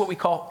doing. And this is what we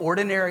call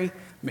ordinary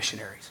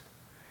missionaries.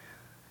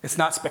 It's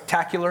not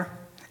spectacular.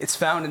 It's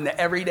found in the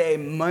everyday,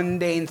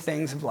 mundane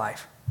things of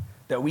life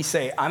that we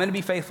say, I'm going to be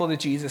faithful to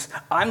Jesus.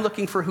 I'm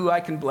looking for who I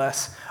can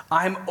bless.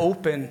 I'm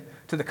open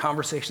to the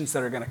conversations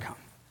that are going to come.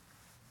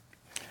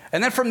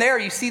 And then from there,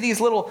 you see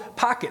these little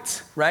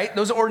pockets, right?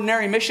 Those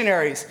ordinary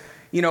missionaries,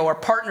 are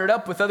partnered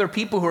up with other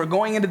people who are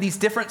going into these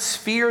different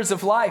spheres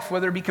of life,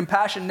 whether it be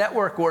Compassion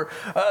Network or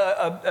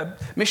a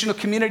missional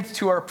community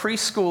to our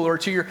preschool or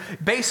to your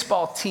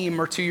baseball team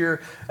or to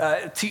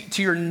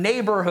your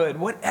neighborhood,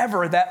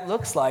 whatever that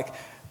looks like.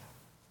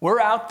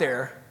 We're out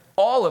there,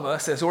 all of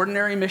us as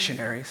ordinary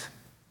missionaries,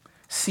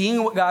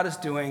 seeing what God is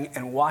doing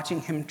and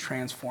watching him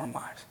transform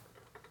lives.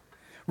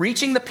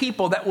 Reaching the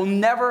people that will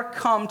never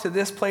come to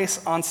this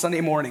place on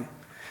Sunday morning.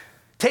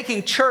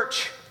 Taking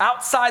church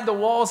outside the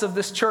walls of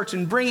this church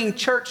and bringing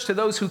church to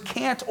those who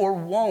can't or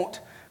won't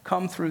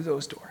come through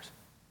those doors.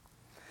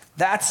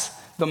 That's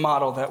the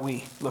model that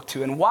we look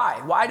to. And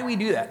why? Why do we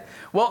do that?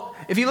 Well,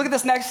 if you look at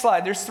this next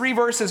slide, there's 3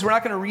 verses. We're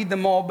not going to read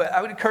them all, but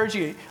I would encourage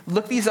you,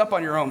 look these up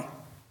on your own.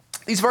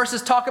 These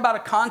verses talk about a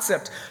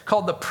concept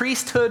called the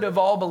priesthood of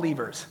all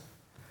believers.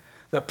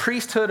 The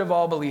priesthood of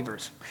all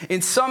believers.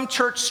 In some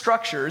church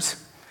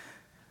structures,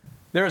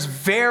 there's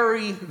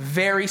very,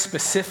 very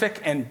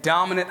specific and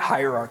dominant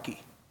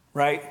hierarchy,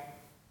 right?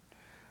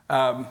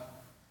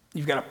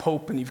 You've got a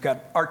pope and you've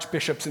got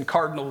archbishops and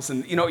cardinals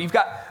and, you've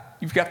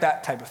got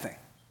that type of thing.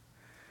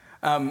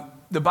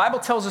 The Bible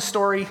tells a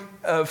story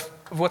of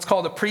what's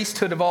called a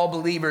priesthood of all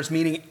believers,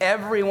 meaning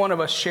every one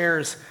of us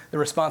shares the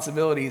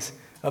responsibilities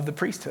of the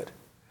priesthood.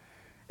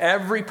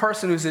 Every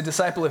person who's a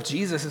disciple of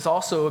Jesus is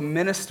also a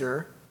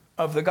minister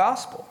of the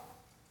gospel.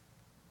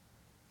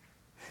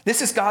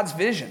 This is God's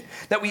vision,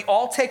 that we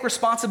all take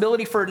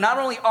responsibility for not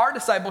only our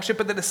discipleship,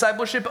 but the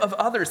discipleship of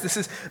others. This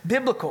is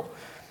biblical.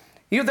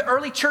 The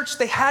early church,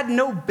 they had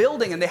no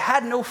building and they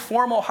had no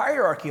formal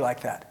hierarchy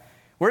like that.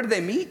 Where did they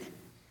meet?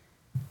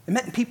 They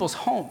met in people's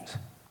homes.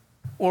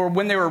 Or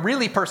when they were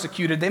really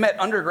persecuted, they met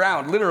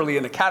underground, literally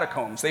in the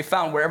catacombs. They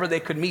found wherever they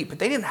could meet. But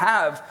they didn't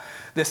have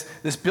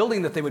this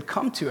building that they would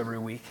come to every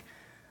week.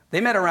 They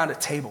met around a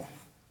table.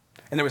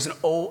 And there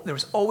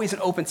was always an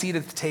open seat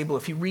at the table.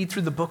 If you read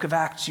through the book of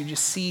Acts, you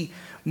just see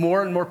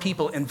more and more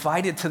people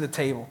invited to the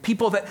table.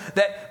 People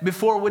that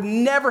before would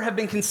never have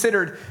been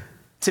considered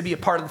to be a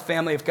part of the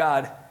family of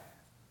God.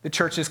 The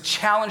church is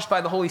challenged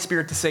by the Holy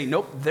Spirit to say,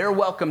 nope, they're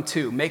welcome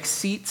too. Make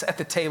seats at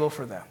the table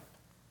for them.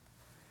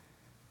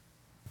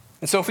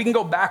 And so if we can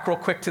go back real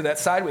quick to that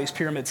sideways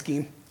pyramid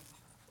scheme,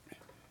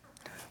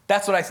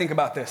 that's what I think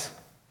about this.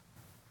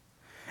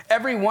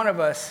 Every one of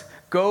us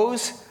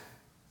goes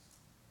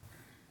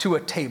to a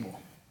table,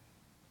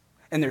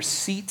 and there's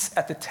seats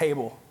at the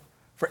table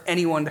for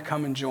anyone to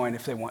come and join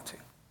if they want to.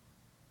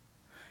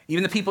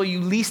 Even the people you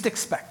least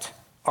expect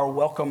are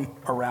welcome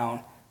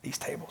around these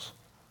tables.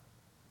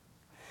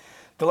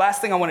 The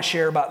last thing I want to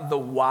share about the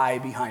why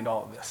behind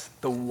all of this,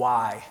 the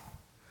why.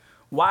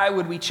 Why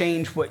would we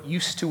change what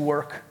used to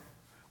work,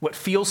 what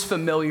feels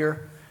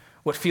familiar,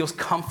 what feels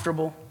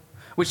comfortable,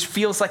 which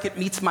feels like it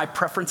meets my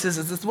preferences.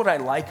 Is this what I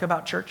like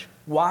about church?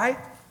 Why?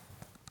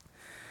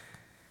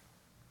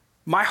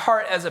 My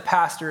heart as a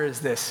pastor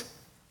is this.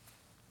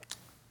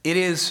 It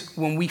is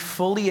when we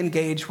fully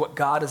engage what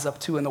God is up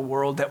to in the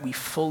world that we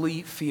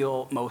fully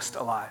feel most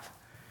alive.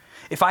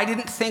 If I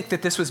didn't think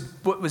that this was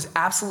what was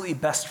absolutely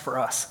best for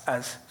us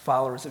as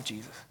followers of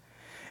Jesus,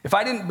 if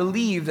I didn't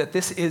believe that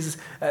this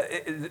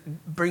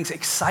brings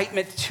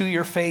excitement to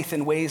your faith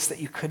in ways that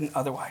you couldn't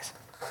otherwise.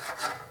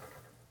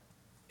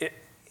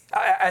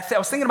 I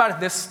was thinking about it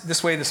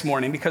this way this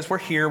morning because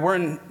we're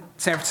in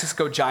San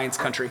Francisco Giants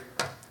country.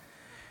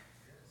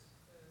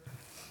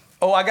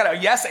 Oh, I got a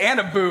yes and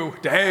a boo.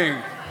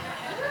 Dang.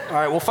 All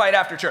right, we'll fight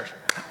after church.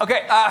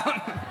 Okay.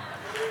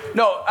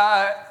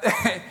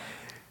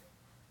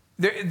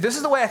 This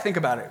is the way I think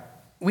about it.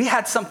 We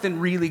had something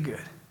really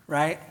good,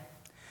 right?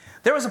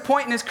 There was a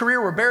point in his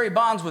career where Barry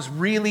Bonds was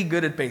really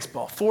good at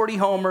baseball. 40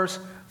 homers,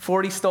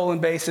 40 stolen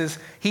bases.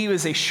 He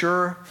was a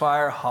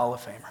surefire Hall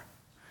of Famer.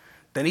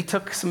 Then he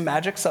took some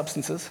magic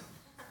substances.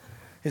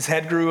 His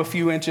head grew a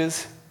few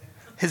inches.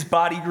 His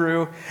body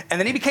grew. And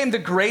then he became the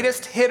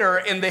greatest hitter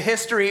in the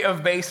history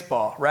of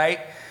baseball, right?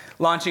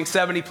 Launching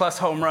 70-plus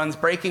home runs,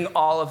 breaking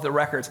all of the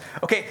records.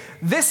 Okay,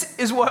 this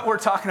is what we're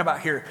talking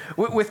about here.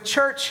 With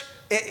church,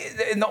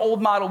 in the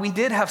old model, we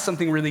did have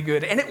something really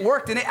good, and it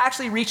worked, and it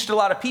actually reached a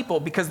lot of people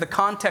because the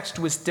context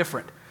was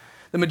different.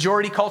 The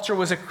majority culture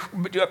was a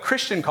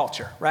Christian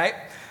culture, right?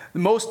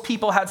 Most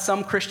people had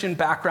some Christian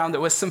background. There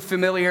was some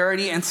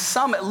familiarity and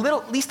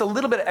at least a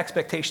little bit of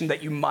expectation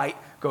that you might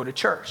go to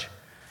church.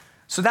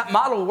 So that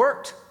model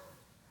worked,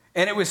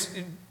 and it was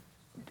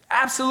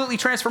absolutely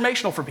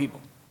transformational for people.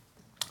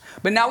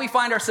 But now we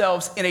find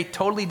ourselves in a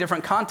totally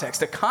different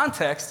context, a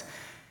context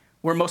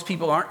where most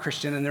people aren't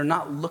Christian and they're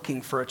not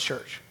looking for a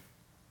church,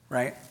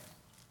 right?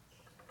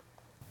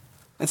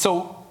 And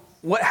so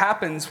what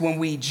happens when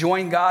we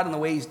join God in the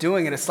way he's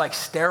doing it? It's like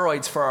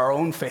steroids for our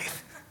own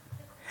faith.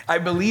 I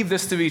believe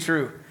this to be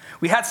true.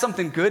 We had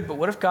something good, but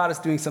what if God is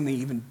doing something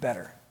even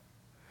better?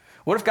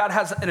 What if God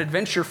has an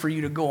adventure for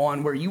you to go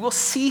on where you will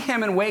see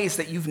him in ways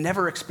that you've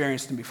never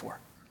experienced him before?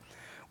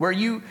 Where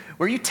you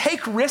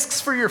take risks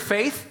for your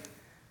faith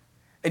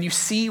and you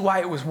see why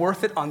it was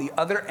worth it on the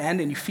other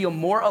end, and you feel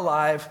more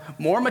alive,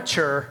 more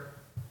mature.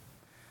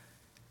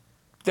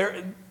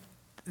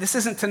 This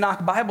isn't to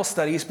knock Bible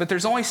studies, but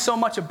there's only so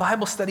much a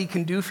Bible study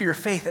can do for your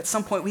faith. At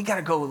some point, we got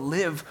to go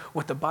live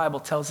what the Bible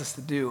tells us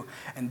to do.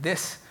 And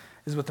this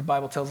is what the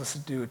Bible tells us to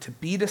do, to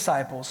be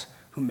disciples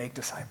who make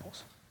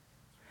disciples.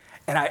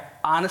 And I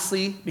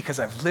honestly, because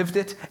I've lived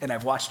it and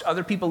I've watched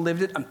other people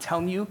live it, I'm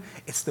telling you,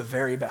 it's the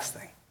very best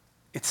thing.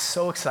 It's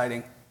so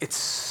exciting. It's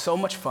so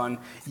much fun.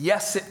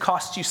 Yes, it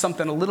costs you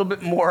something a little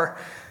bit more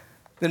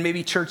than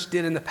maybe church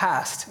did in the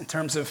past in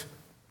terms of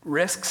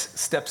risks,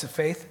 steps of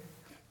faith,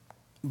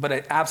 but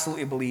I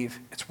absolutely believe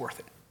it's worth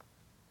it.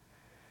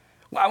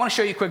 Well, I want to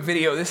show you a quick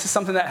video. This is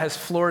something that has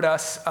floored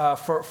us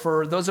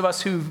for those of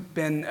us who've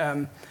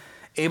been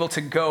able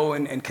to go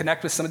and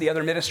connect with some of the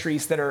other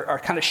ministries that are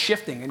kind of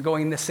shifting and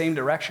going in the same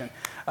direction.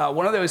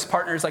 One of those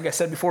partners, like I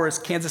said before, is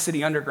Kansas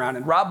City Underground.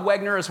 And Rob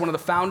Wegner is one of the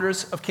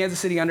founders of Kansas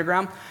City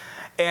Underground.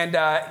 And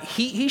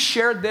he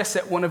shared this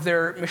at one of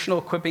their missional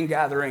equipping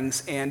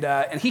gatherings. And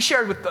he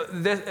shared with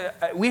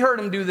we heard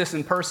him do this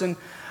in person,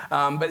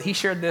 but he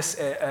shared this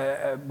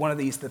at one of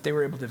these that they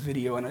were able to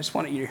video. And I just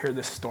wanted you to hear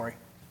this story.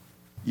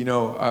 You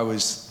know, I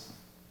was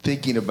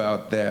thinking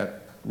about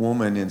that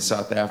woman in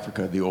South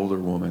Africa, the older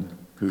woman,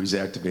 who's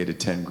activated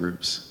 10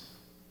 groups.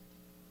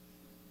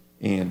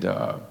 And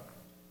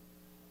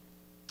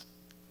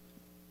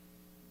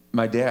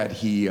my dad,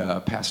 he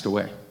passed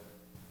away.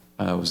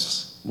 How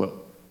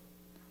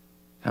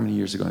many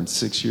years ago?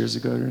 6 years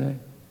ago today?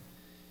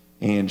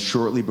 And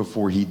shortly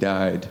before he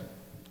died,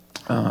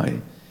 I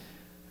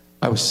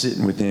was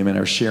sitting with him and I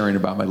was sharing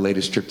about my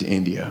latest trip to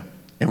India.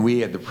 And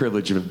we had the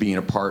privilege of being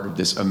a part of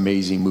this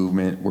amazing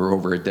movement where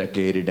over a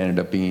decade it ended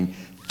up being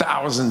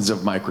thousands of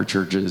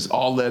microchurches,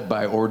 all led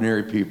by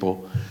ordinary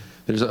people.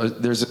 There's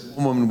a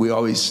woman, we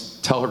always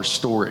tell her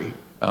story.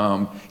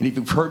 And if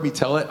you've heard me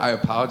tell it, I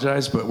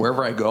apologize, but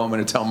wherever I go, I'm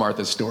going to tell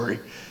Martha's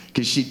story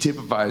because she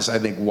typifies, I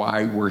think,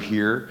 why we're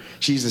here.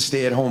 She's a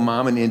stay-at-home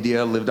mom in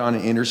India, lived on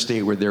an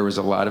interstate where there was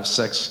a lot of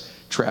sex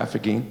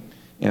trafficking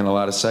and a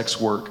lot of sex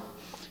work.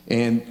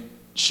 And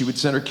she would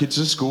send her kids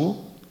to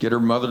school, get her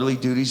motherly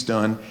duties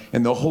done,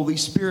 and the Holy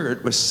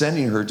Spirit was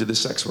sending her to the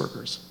sex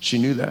workers. She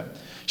knew that.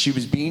 She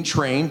was being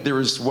trained. There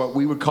was what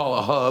we would call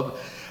a hub,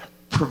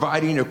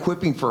 providing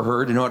equipping for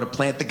her to know how to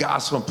plant the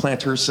gospel and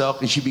plant herself.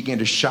 And she began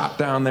to shop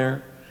down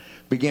there,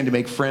 began to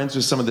make friends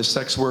with some of the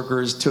sex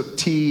workers, took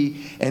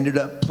tea, ended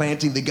up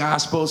planting the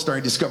gospel,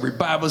 starting Discovery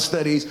Bible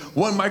studies.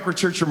 One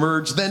microchurch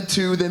emerged, then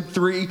 2, then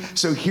 3.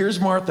 So here's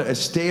Martha, a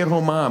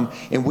stay-at-home mom.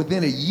 And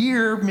within a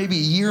year, maybe a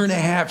year and a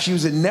half, she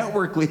was a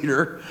network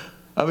leader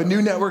of a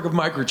new network of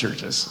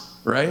microchurches,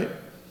 right?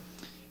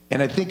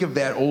 And I think of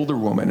that older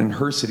woman and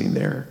her sitting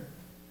there.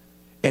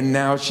 And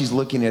now she's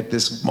looking at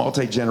this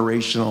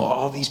multi-generational,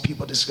 all these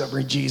people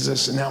discovering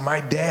Jesus. And now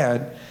my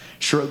dad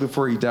shortly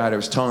before he died, I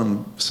was telling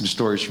him some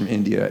stories from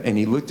India, and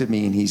he looked at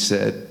me and he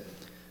said,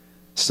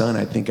 "Son,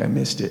 I think I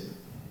missed it."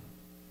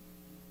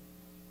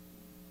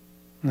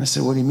 And I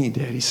said, "What do you mean,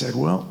 Dad?" He said,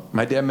 "Well,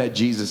 my dad met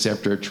Jesus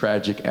after a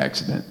tragic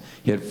accident.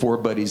 He had 4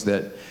 buddies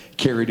that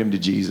carried him to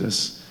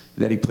Jesus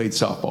that he played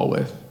softball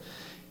with.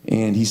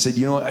 And he said,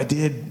 I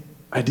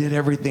did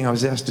everything I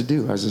was asked to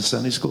do. I was a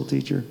Sunday school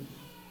teacher.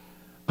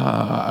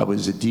 I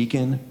was a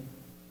deacon.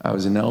 I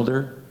was an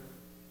elder.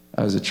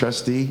 I was a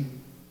trustee.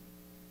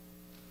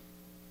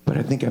 But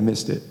I think I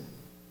missed it."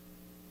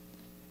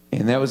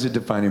 And that was a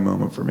defining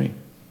moment for me.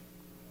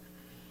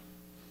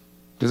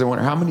 Because I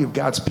wonder how many of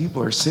God's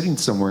people are sitting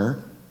somewhere,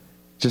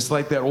 just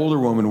like that older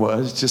woman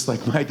was, just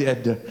like my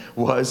dad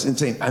was, and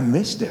saying, "I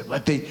missed it."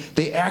 Like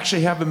they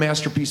actually have a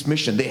masterpiece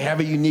mission. They have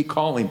a unique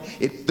calling.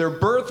 It's their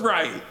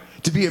birthright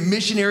to be a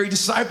missionary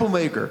disciple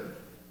maker.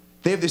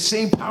 They have the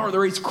same power that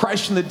raised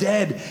Christ from the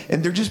dead,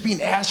 and they're just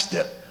being asked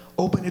to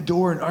open a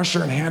door and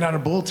usher and hand out a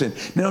bulletin.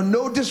 Now,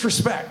 no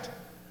disrespect.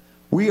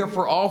 We are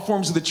for all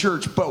forms of the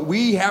church, but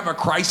we have a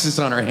crisis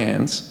on our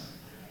hands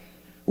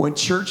when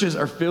churches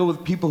are filled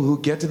with people who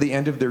get to the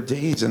end of their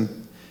days,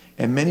 and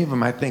many of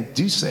them, I think,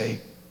 do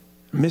say,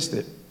 "I missed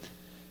it."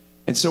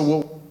 And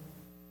so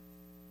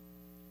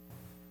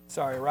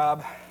Sorry,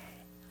 Rob.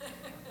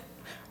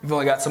 We've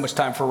only got so much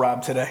time for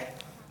Rob today.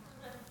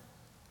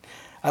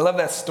 I love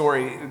that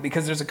story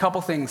because there's a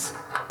couple things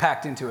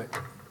packed into it.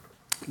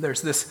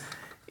 There's this,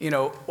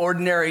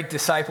 ordinary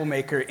disciple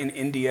maker in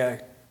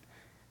India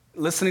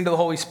listening to the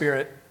Holy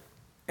Spirit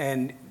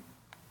and,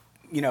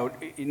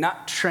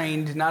 not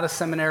trained, not a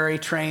seminary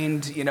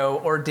trained,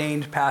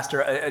 ordained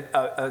pastor,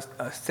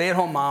 a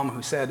stay-at-home mom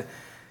who said,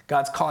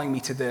 "God's calling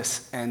me to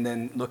this," and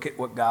then look at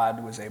what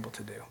God was able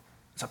to do.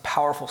 It's a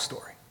powerful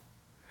story.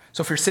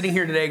 So if you're sitting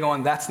here today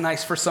going, "That's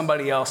nice for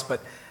somebody else,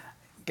 but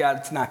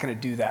God's not going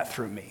to do that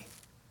through me,"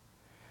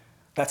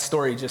 that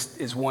story just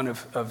is one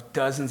of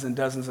dozens and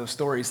dozens of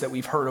stories that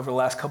we've heard over the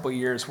last couple of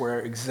years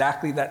where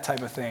exactly that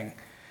type of thing,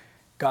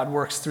 God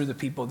works through the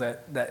people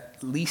that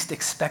least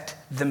expect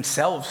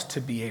themselves to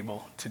be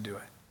able to do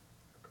it.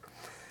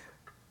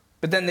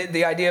 But then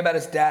the idea about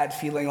his dad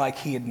feeling like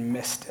he had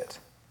missed it.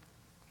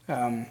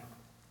 And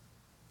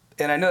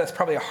I know that's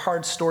probably a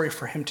hard story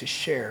for him to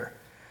share.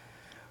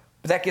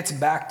 But that gets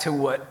back to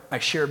what I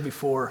shared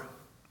before,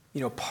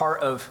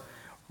 part of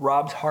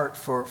Rob's heart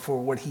for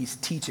what he's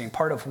teaching,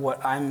 part of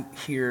what I'm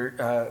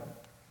here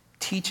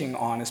teaching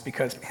on is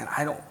because,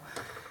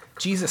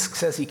 Jesus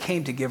says he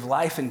came to give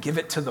life and give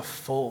it to the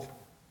full.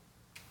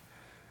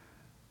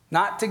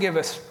 Not to give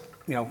us,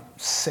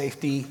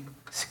 safety,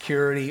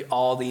 security,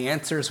 all the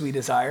answers we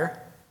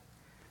desire.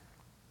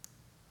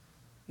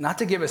 Not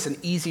to give us an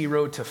easy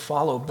road to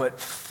follow, but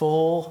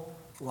full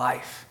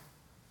life.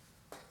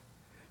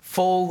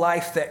 Full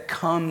life that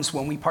comes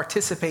when we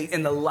participate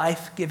in the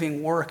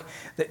life-giving work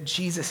that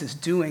Jesus is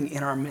doing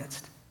in our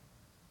midst.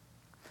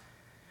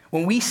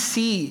 When we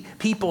see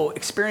people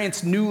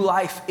experience new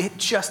life, it's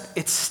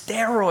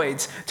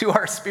steroids to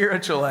our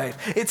spiritual life.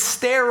 It's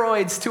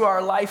steroids to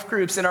our life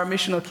groups and our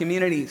missional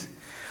communities.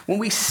 When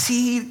we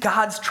see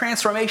God's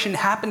transformation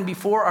happen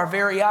before our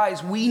very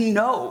eyes, we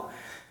know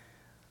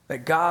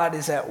that God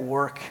is at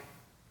work.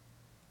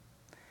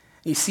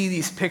 You see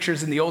these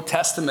pictures in the Old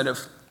Testament of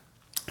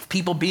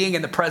people being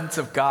in the presence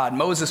of God.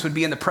 Moses would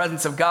be in the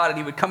presence of God, and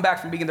he would come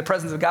back from being in the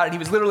presence of God, and he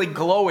was literally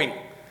glowing.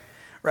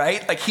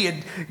 Right? Like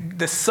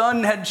the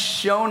sun had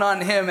shone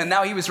on him, and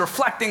now he was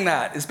reflecting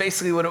that, is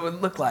basically what it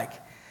would look like.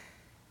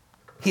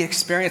 He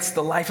experienced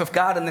the life of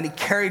God, and then he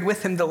carried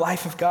with him the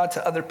life of God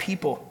to other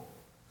people.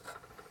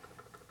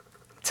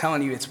 I'm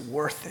telling you, it's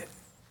worth it.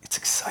 It's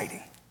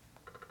exciting.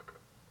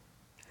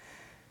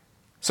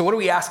 So what are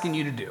we asking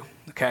you to do?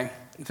 Okay?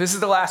 If this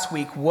is the last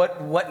week,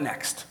 what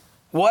next?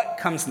 What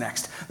comes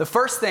next? The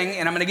first thing,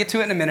 and I'm going to get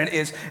to it in a minute,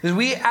 is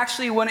we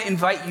actually want to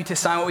invite you to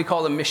sign what we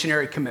call a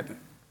missionary commitment.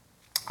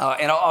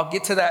 And I'll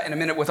get to that in a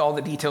minute with all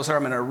the details here.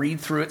 I'm going to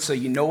read through it so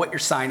you know what you're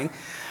signing.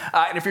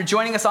 And if you're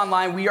joining us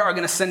online, we are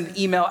going to send an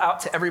email out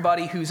to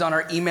everybody who's on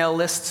our email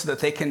list so that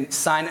they can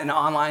sign an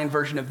online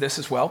version of this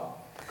as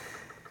well.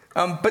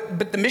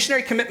 But the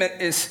missionary commitment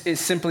is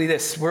simply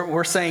this.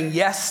 We're saying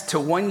yes to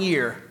 1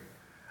 year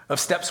of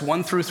steps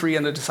 1 through 3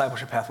 in the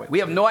discipleship pathway. We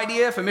have no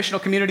idea if a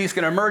missional community is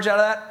going to emerge out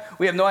of that.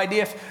 We have no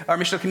idea if our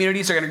missional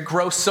communities are going to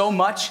grow so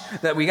much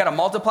that we got to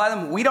multiply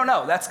them. We don't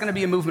know. That's going to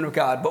be a movement of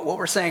God. But what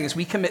we're saying is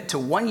we commit to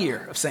 1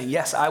 year of saying,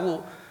 yes, I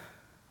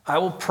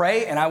will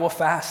pray and I will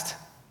fast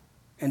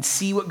and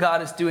see what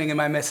God is doing in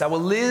my midst. I will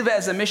live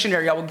as a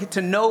missionary. I will get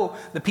to know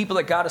the people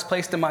that God has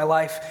placed in my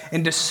life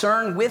and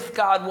discern with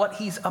God what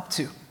he's up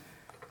to.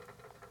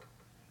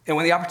 And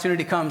when the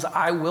opportunity comes,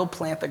 I will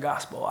plant the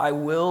gospel. I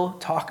will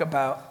talk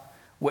about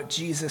what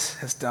Jesus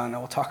has done. I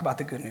will talk about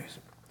the good news.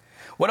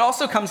 What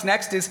also comes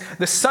next is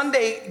the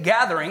Sunday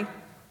gathering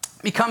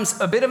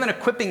becomes a bit of an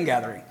equipping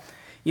gathering.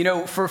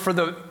 For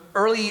the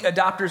early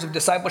adopters of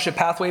Discipleship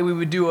Pathway, we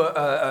would do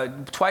a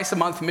twice a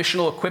month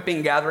missional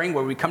equipping gathering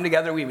where we'd come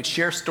together, we would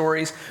share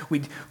stories,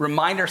 we'd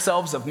remind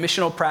ourselves of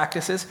missional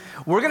practices.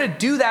 We're going to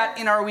do that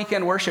in our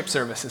weekend worship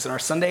services and our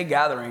Sunday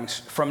gatherings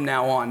from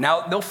now on.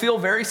 Now, they'll feel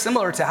very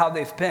similar to how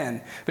they've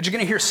been, but you're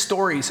going to hear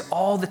stories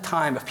all the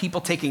time of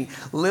people taking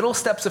little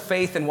steps of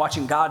faith and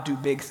watching God do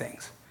big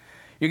things.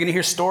 You're going to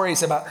hear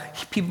stories about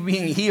people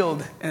being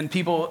healed and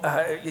people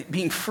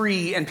being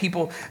free and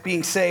people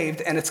being saved,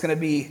 and it's going to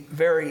be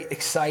very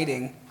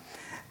exciting.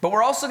 But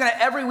we're also going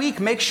to every week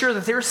make sure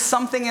that there's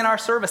something in our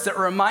service that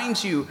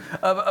reminds you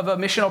of a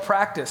missional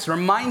practice,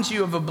 reminds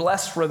you of a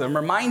blessed rhythm,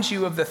 reminds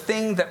you of the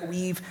thing that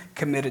we've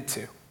committed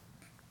to.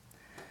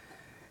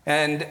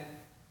 And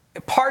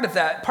part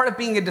of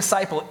being a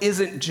disciple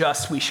isn't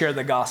just we share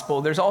the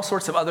gospel. There's all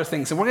sorts of other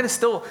things. And we're going to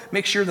still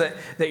make sure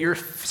that you're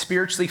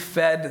spiritually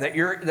fed,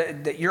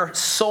 that your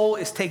soul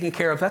is taken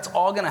care of. That's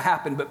all going to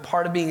happen. But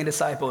part of being a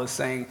disciple is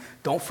saying,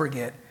 don't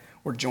forget,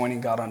 we're joining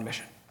God on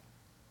mission.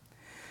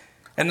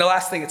 And the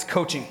last thing, it's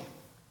coaching.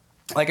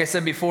 Like I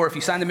said before, if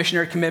you sign the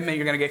missionary commitment,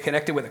 you're going to get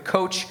connected with a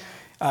coach,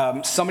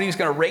 somebody who's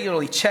going to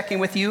regularly check in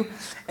with you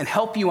and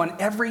help you on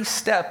every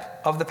step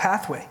of the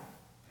pathway.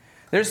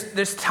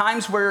 There's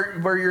times where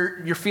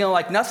you're feeling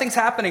like nothing's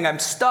happening. I'm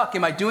stuck.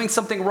 Am I doing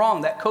something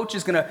wrong? That coach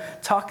is going to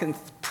talk and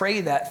pray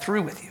that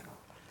through with you.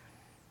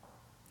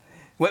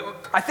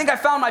 I think I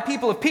found my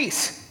people of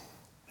peace.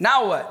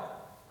 Now what?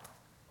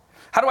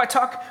 How do I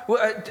talk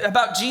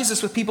about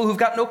Jesus with people who've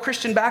got no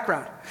Christian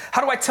background?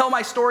 How do I tell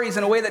my stories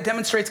in a way that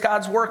demonstrates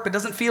God's work but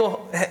doesn't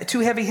feel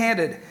too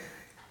heavy-handed?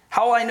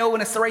 How will I know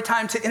when it's the right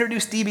time to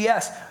introduce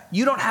DBS?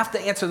 You don't have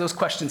to answer those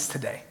questions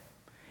today.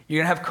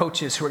 You're going to have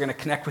coaches who are going to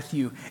connect with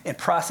you and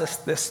process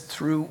this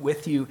through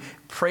with you,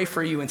 pray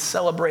for you, and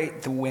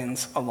celebrate the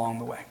wins along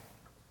the way.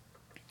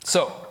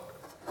 So,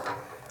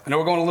 I know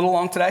we're going a little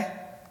long today.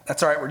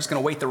 That's all right. We're just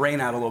going to wait the rain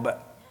out a little bit.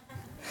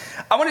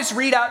 I want to just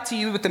read out to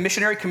you what the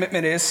missionary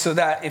commitment is so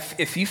that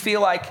if you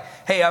feel like,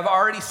 hey, I've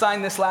already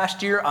signed this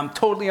last year, I'm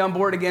totally on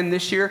board again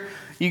this year,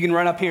 you can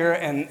run up here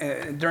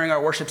and during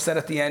our worship set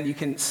at the end, you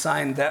can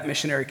sign that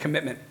missionary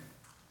commitment.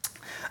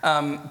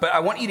 But I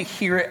want you to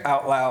hear it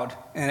out loud.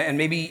 And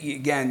maybe,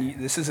 again,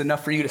 this is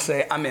enough for you to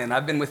say, I'm in.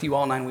 I've been with you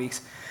all 9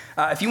 weeks.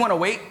 If you want to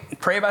wait and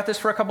pray about this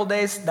for a couple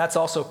days, that's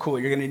also cool.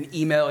 You're going to get an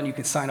email and you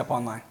can sign up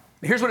online.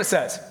 Here's what it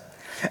says.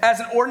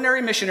 As an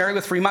ordinary missionary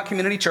with Fremont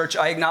Community Church,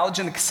 I acknowledge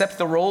and accept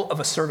the role of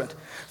a servant.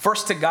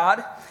 First to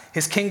God,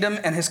 his kingdom,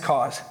 and his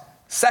cause.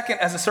 Second,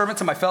 as a servant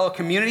to my fellow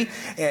community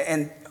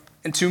and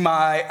to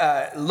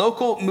my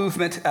local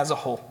movement as a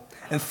whole.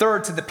 And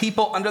third, to the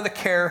people under the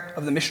care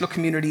of the missional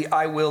community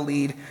I will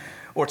lead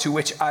or to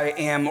which I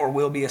am or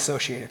will be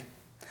associated.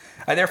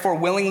 I therefore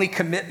willingly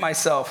commit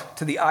myself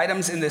to the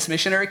items in this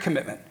missionary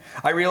commitment.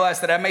 I realize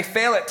that I may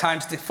fail at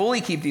times to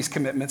fully keep these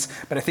commitments,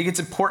 but I think it's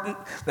important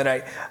that I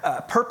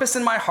purpose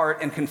in my heart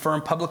and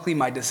confirm publicly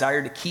my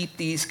desire to keep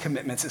these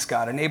commitments as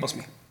God enables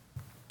me.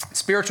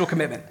 Spiritual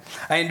commitment.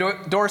 I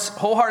endorse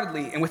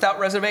wholeheartedly and without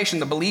reservation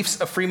the beliefs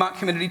of Fremont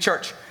Community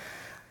Church.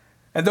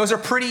 And those are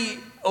pretty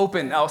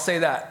open, I'll say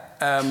that.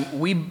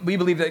 We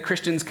believe that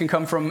Christians can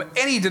come from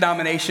any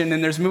denomination,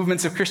 and there's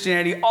movements of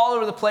Christianity all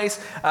over the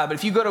place. But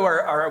if you go to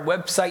our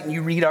website and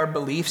you read our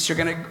beliefs, you're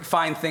going to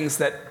find things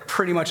that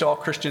pretty much all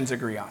Christians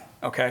agree on,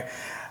 okay?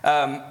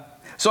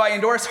 So I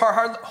endorse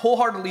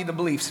wholeheartedly the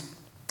beliefs.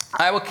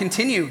 I will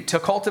continue to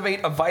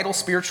cultivate a vital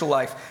spiritual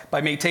life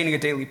by maintaining a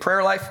daily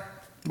prayer life,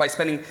 by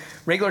spending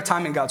regular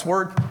time in God's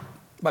Word,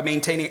 by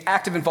maintaining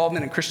active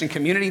involvement in Christian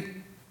community,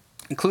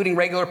 including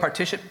regular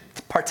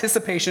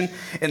participation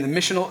in the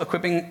missional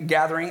equipping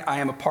gathering I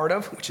am a part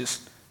of, which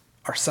is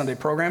our Sunday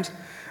programs,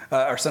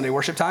 our Sunday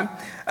worship time,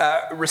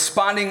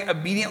 responding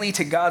obediently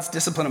to God's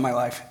discipline in my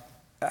life,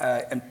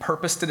 and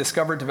purpose to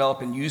discover,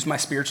 develop, and use my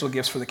spiritual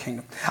gifts for the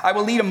kingdom. I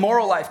will lead a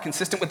moral life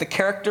consistent with the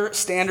character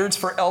standards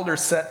for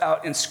elders set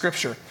out in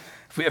Scripture.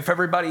 If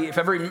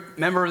every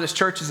member of this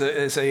church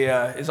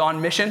is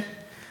on mission,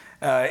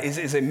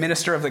 is a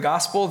minister of the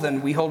gospel,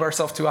 then we hold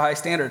ourselves to a high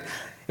standard.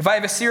 If I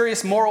have a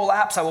serious moral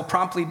lapse, I will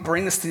promptly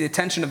bring this to the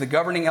attention of the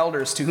governing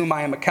elders to whom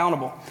I am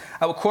accountable.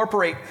 I will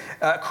cooperate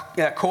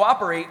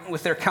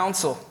with their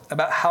counsel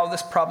about how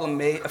this problem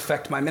may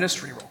affect my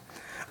ministry role.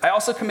 I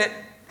also commit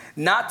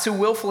not to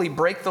willfully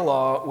break the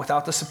law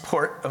without the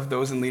support of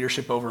those in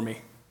leadership over me.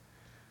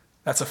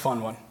 That's a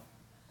fun one.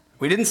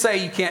 We didn't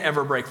say you can't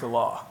ever break the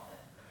law.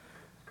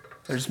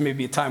 There's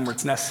maybe a time where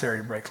it's necessary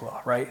to break the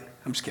law, right?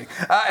 I'm just kidding.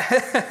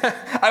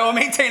 I will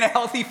maintain a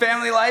healthy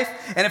family life,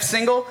 and if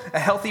single, a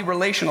healthy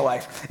relational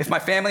life. If my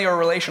family or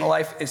relational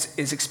life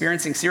is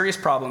experiencing serious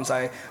problems,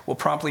 I will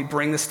promptly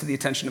bring this to the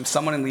attention of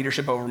someone in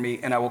leadership over me,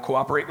 and I will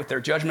cooperate with their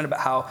judgment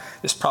about how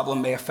this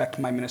problem may affect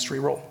my ministry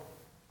role.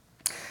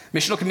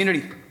 Missional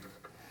community.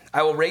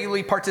 I will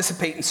regularly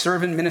participate and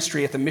serve in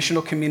ministry at the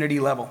missional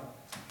community level.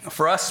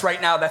 For us right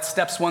now, that's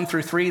steps 1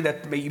 through 3.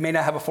 That you may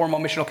not have a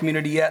formal missional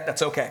community yet.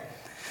 That's okay.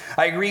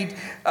 I agreed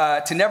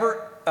to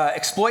never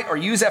exploit or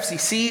use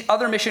FCC,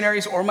 other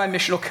missionaries, or my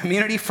missional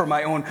community for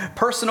my own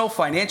personal,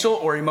 financial,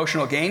 or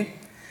emotional gain.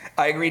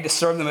 I agree to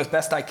serve them as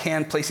best I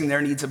can, placing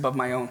their needs above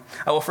my own.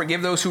 I will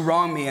forgive those who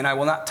wrong me, and I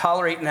will not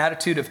tolerate an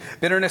attitude of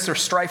bitterness or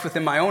strife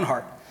within my own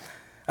heart.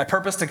 I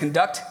purpose to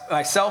conduct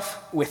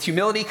myself with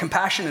humility,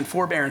 compassion, and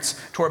forbearance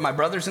toward my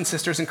brothers and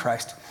sisters in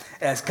Christ.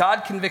 As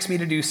God convicts me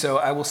to do so,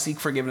 I will seek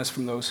forgiveness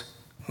from those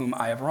whom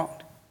I have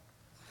wronged.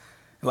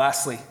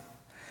 Lastly,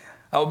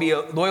 I will be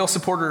a loyal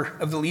supporter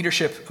of the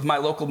leadership of my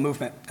local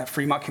movement at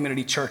Fremont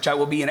Community Church. I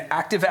will be an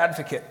active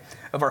advocate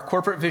of our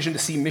corporate vision to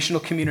see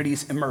missional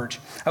communities emerge.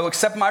 I will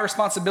accept my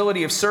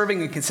responsibility of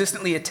serving and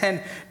consistently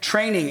attend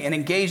training and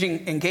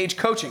engage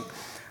coaching.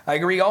 I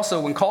agree also,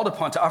 when called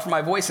upon, to offer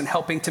my voice in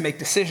helping to make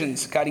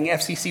decisions, guiding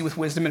FCC with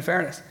wisdom and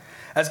fairness.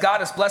 As God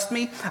has blessed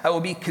me, I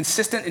will be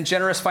consistent and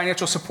generous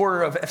financial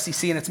supporter of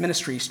FCC and its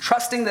ministries,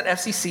 trusting that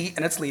FCC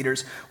and its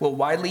leaders will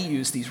widely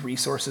use these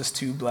resources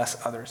to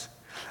bless others.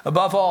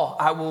 Above all,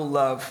 I will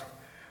love,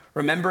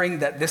 remembering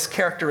that this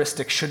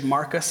characteristic should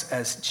mark us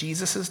as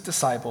Jesus'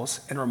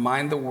 disciples and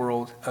remind the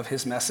world of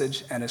his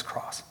message and his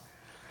cross.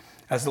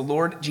 As the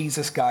Lord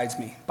Jesus guides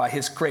me by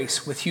his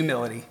grace with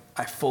humility,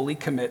 I fully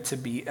commit to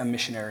be a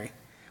missionary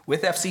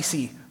with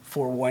FCC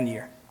for 1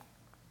 year.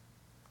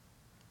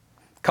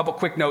 A couple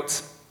quick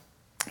notes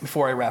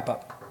before I wrap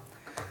up.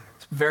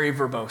 It's very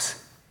verbose,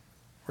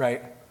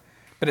 right?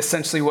 But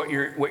essentially what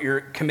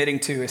you're committing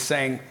to is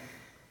saying,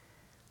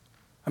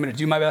 I'm going to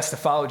do my best to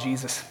follow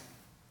Jesus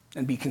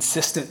and be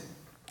consistent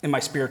in my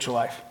spiritual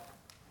life.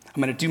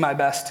 I'm going to do my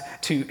best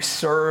to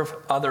serve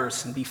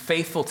others and be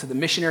faithful to the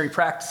missionary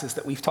practices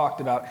that we've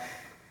talked about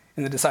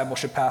in the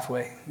discipleship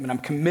pathway. And I'm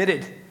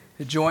committed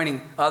to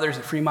joining others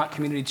at Fremont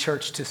Community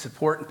Church to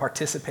support and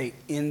participate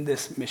in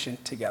this mission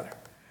together.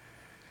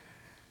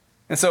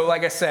 And so,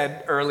 like I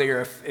said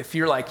earlier, if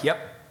you're like, yep,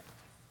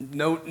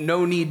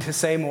 no need to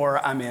say more,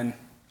 I'm in,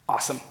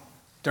 awesome.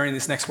 During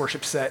this next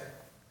worship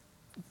set,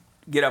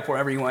 get up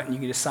wherever you want, and you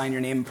can just sign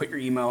your name and put your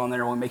email on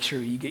there. We'll make sure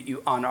you get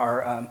you on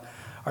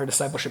our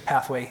discipleship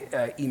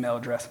pathway email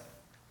address.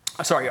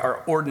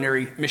 Our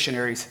ordinary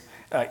missionaries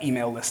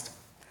email list.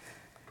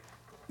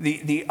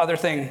 The other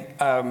thing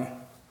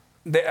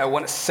that I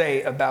want to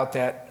say about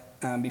that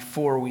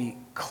before we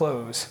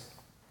close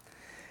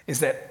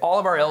is that all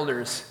of our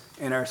elders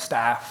and our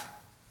staff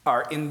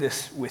are in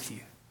this with you.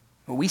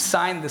 When we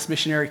signed this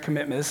missionary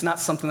commitment, it's not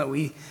something that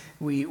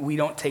we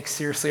don't take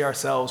seriously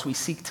ourselves. We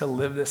seek to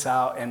live this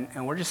out,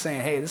 and we're just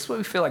saying, hey, this is what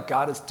we feel like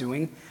God is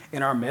doing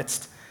in our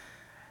midst,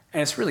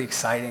 and it's really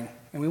exciting,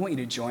 and we want you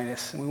to join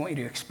us, and we want you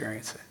to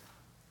experience it.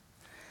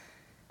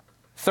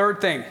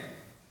 Third thing,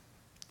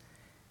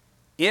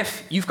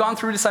 if you've gone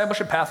through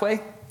Discipleship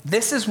Pathway,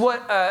 this is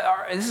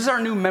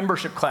our new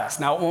membership class.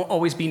 Now, it won't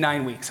always be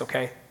 9 weeks,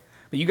 okay?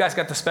 But you guys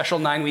got the special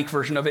 9-week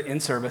version of it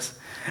in service.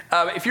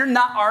 If you're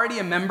not already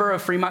a member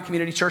of Fremont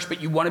Community Church,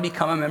 but you want to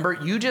become a member,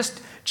 you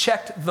just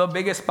checked the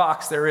biggest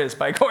box there is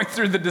by going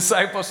through the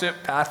discipleship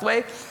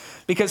pathway.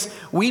 Because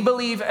we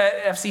believe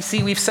at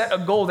FCC, we've set a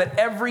goal that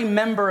every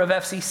member of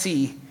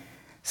FCC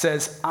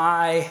says,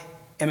 I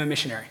am a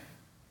missionary.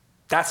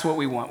 That's what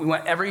we want. We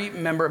want every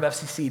member of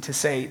FCC to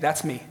say,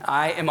 that's me.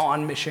 I am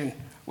on mission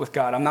with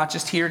God. I'm not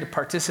just here to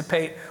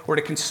participate or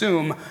to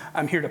consume.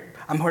 I'm here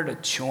to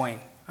join.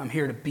 I'm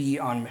here to be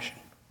on mission.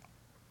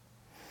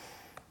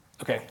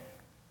 Okay.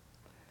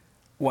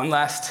 One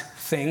last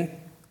thing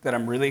that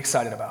I'm really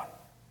excited about.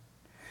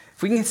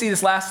 If we can see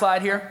this last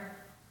slide here.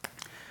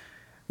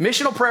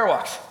 Missional prayer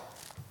walks.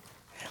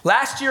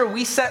 Last year,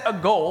 we set a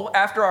goal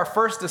after our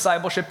first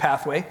discipleship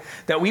pathway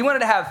that we wanted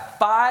to have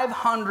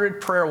 500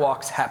 prayer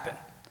walks happen.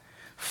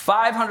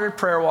 500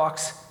 prayer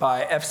walks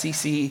by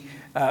FCC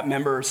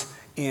members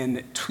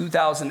in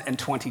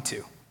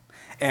 2022.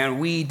 And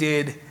we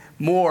did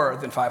more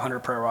than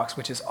 500 prayer walks,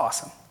 which is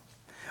awesome.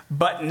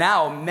 But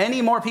now,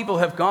 many more people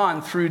have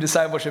gone through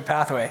Discipleship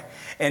Pathway.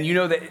 And you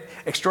know that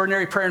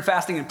extraordinary prayer and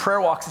fasting and prayer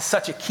walks is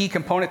such a key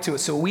component to it.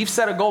 So we've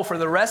set a goal for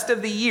the rest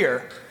of the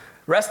year,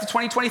 the rest of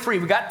 2023.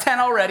 We got 10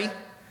 already.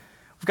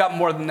 We've got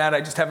more than that. I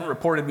just haven't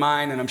reported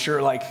mine, and I'm sure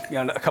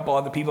a couple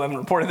other people haven't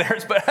reported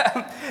theirs.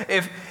 But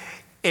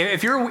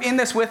if you're in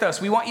this with us,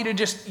 we want you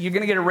to you're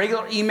going to get a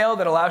regular email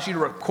that allows you to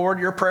record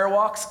your prayer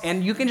walks,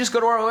 and you can just go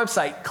to our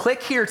website,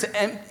 click here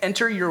to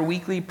enter your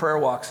weekly prayer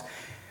walks.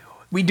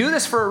 We do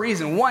this for a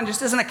reason. One,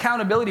 just as an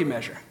accountability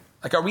measure.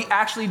 Like, are we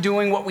actually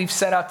doing what we've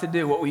set out to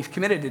do, what we've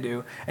committed to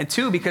do? And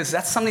two, because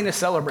that's something to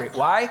celebrate.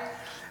 Why?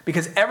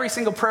 Because every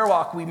single prayer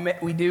walk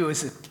we do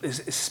is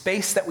a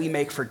space that we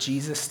make for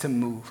Jesus to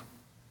move,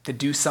 to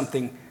do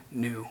something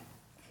new.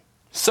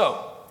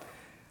 So,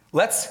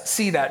 let's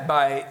see that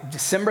by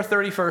December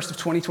 31st of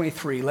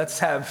 2023, let's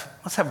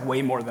have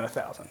way more than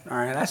 1,000. All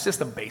right, that's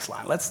just a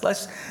baseline.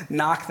 Let's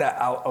knock that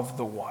out of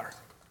the water.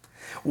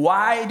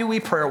 Why do we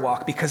prayer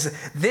walk? Because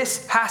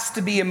this has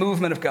to be a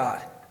movement of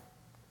God.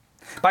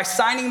 By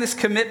signing this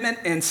commitment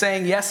and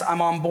saying, yes, I'm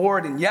on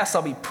board, and yes,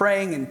 I'll be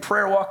praying and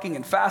prayer walking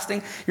and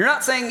fasting, you're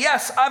not saying,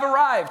 yes, I've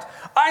arrived.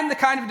 I'm the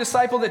kind of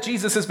disciple that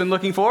Jesus has been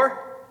looking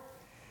for.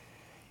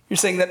 You're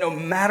saying that no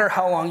matter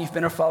how long you've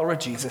been a follower of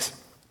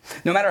Jesus,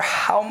 no matter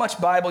how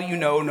much Bible you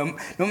know,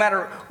 no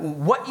matter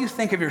what you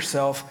think of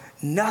yourself,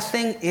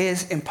 Nothing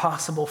is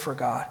impossible for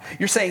God.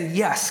 You're saying,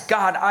 yes,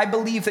 God, I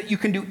believe that you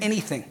can do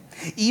anything.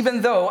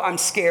 Even though I'm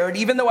scared,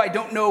 even though I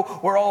don't know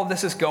where all of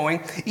this is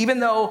going,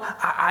 even though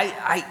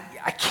I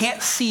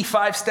can't see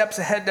 5 steps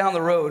ahead down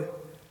the road,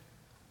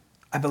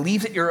 I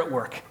believe that you're at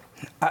work.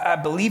 I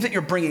believe that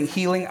you're bringing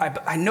healing.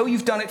 I know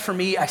you've done it for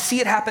me. I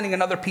see it happening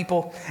in other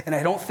people, and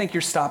I don't think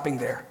you're stopping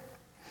there.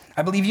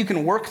 I believe you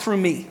can work through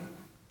me,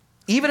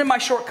 even in my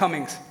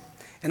shortcomings,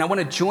 and I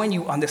want to join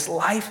you on this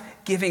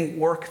life-giving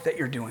work that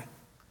you're doing.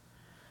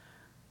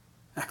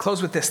 I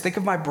close with this. Think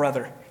of my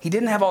brother. He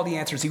didn't have all the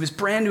answers. He was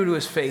brand new to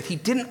his faith. He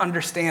didn't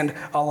understand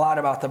a lot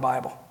about the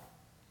Bible.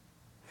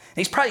 And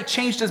he's probably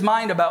changed his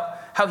mind about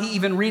how he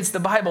even reads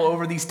the Bible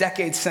over these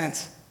decades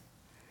since.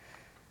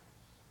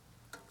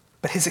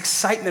 But his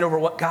excitement over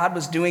what God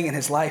was doing in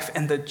his life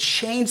and the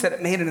change that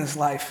it made in his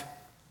life,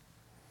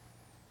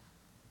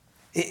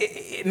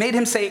 it made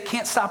him say, it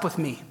can't stop with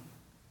me.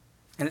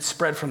 And it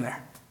spread from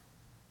there.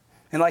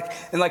 And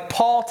like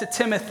Paul to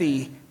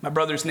Timothy, my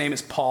brother's name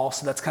is Paul,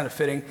 so that's kind of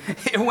fitting.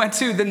 It went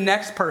to the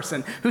next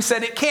person who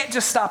said, it can't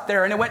just stop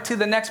there. And it went to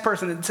the next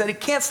person and said, it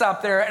can't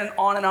stop there. And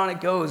on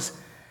it goes.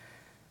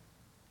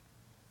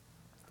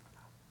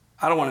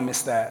 I don't want to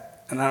miss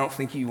that. And I don't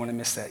think you want to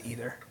miss that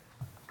either.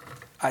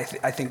 I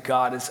think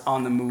God is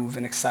on the move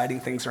and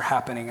exciting things are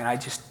happening. And I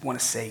just want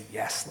to say,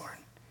 yes, Lord.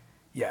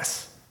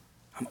 Yes,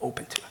 I'm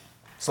open to it.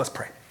 So let's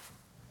pray.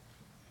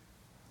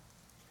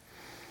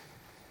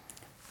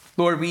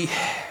 Lord, we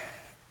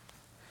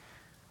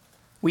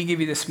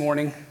give you this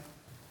morning.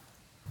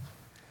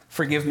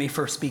 Forgive me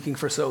for speaking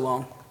for so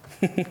long.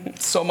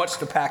 So much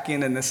to pack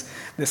in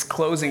this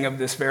closing of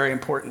this very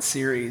important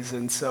series.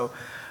 And so,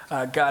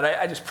 God,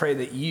 I just pray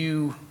that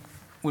you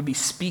would be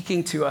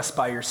speaking to us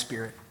by your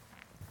Spirit.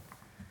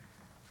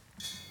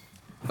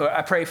 Lord,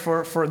 I pray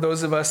for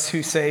those of us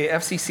who say,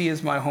 FCC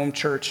is my home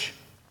church.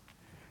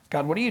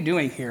 God, what are you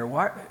doing here?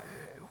 Why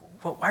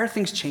are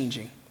things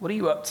changing? What are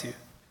you up to?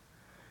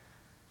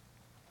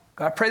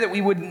 God, I pray that we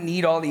wouldn't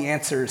need all the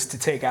answers to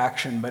take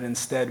action, but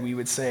instead we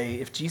would say,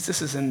 if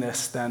Jesus is in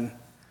this, then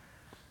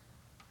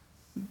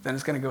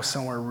it's going to go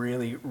somewhere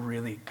really,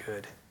 really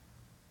good.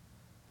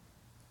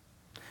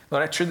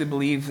 Lord, I truly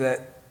believe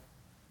that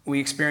we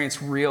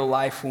experience real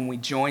life when we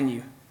join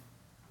you.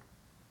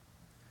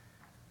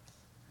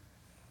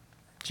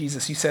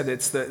 Jesus, you said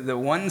it's the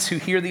ones who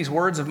hear these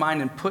words of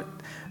mine and put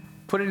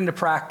it into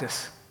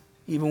practice.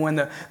 Even when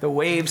the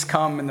waves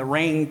come and the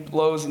rain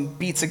blows and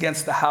beats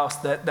against the house,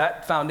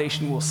 that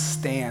foundation will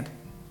stand.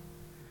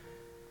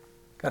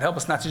 God, help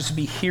us not just to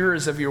be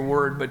hearers of your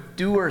word, but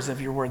doers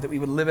of your word, that we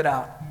would live it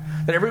out.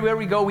 That everywhere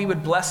we go, we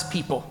would bless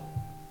people.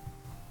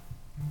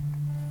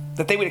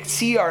 That they would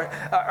see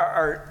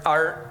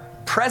our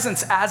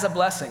presence as a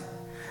blessing.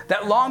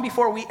 That long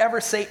before we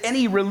ever say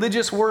any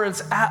religious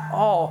words at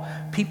all,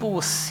 people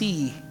will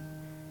see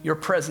your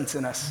presence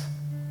in us.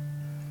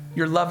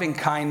 Your loving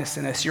kindness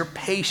in us, your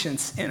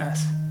patience in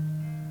us,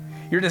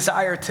 your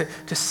desire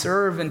to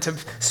serve and to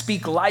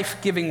speak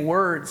life-giving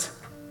words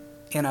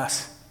in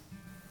us.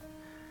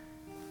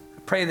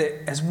 I pray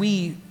that as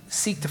we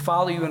seek to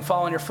follow you and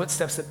follow in your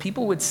footsteps, that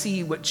people would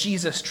see what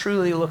Jesus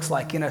truly looks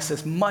like in us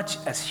as much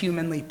as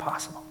humanly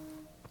possible.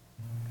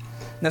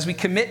 And as we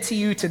commit to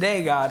you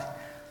today, God,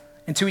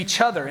 and to each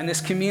other in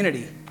this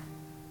community,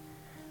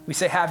 we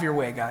say, have your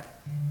way, God.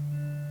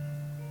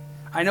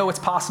 I know it's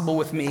possible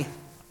with me.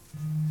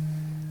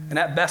 And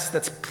at best,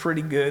 that's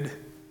pretty good.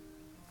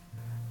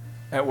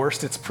 At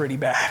worst, it's pretty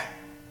bad.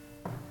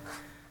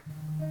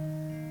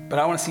 But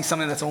I want to see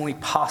something that's only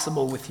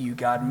possible with you,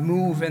 God.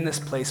 Move in this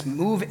place,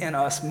 move in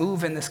us,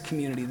 move in this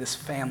community, this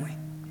family.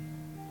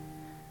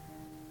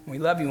 We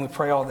love you and we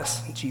pray all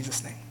this in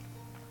Jesus' name.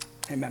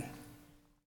 Amen.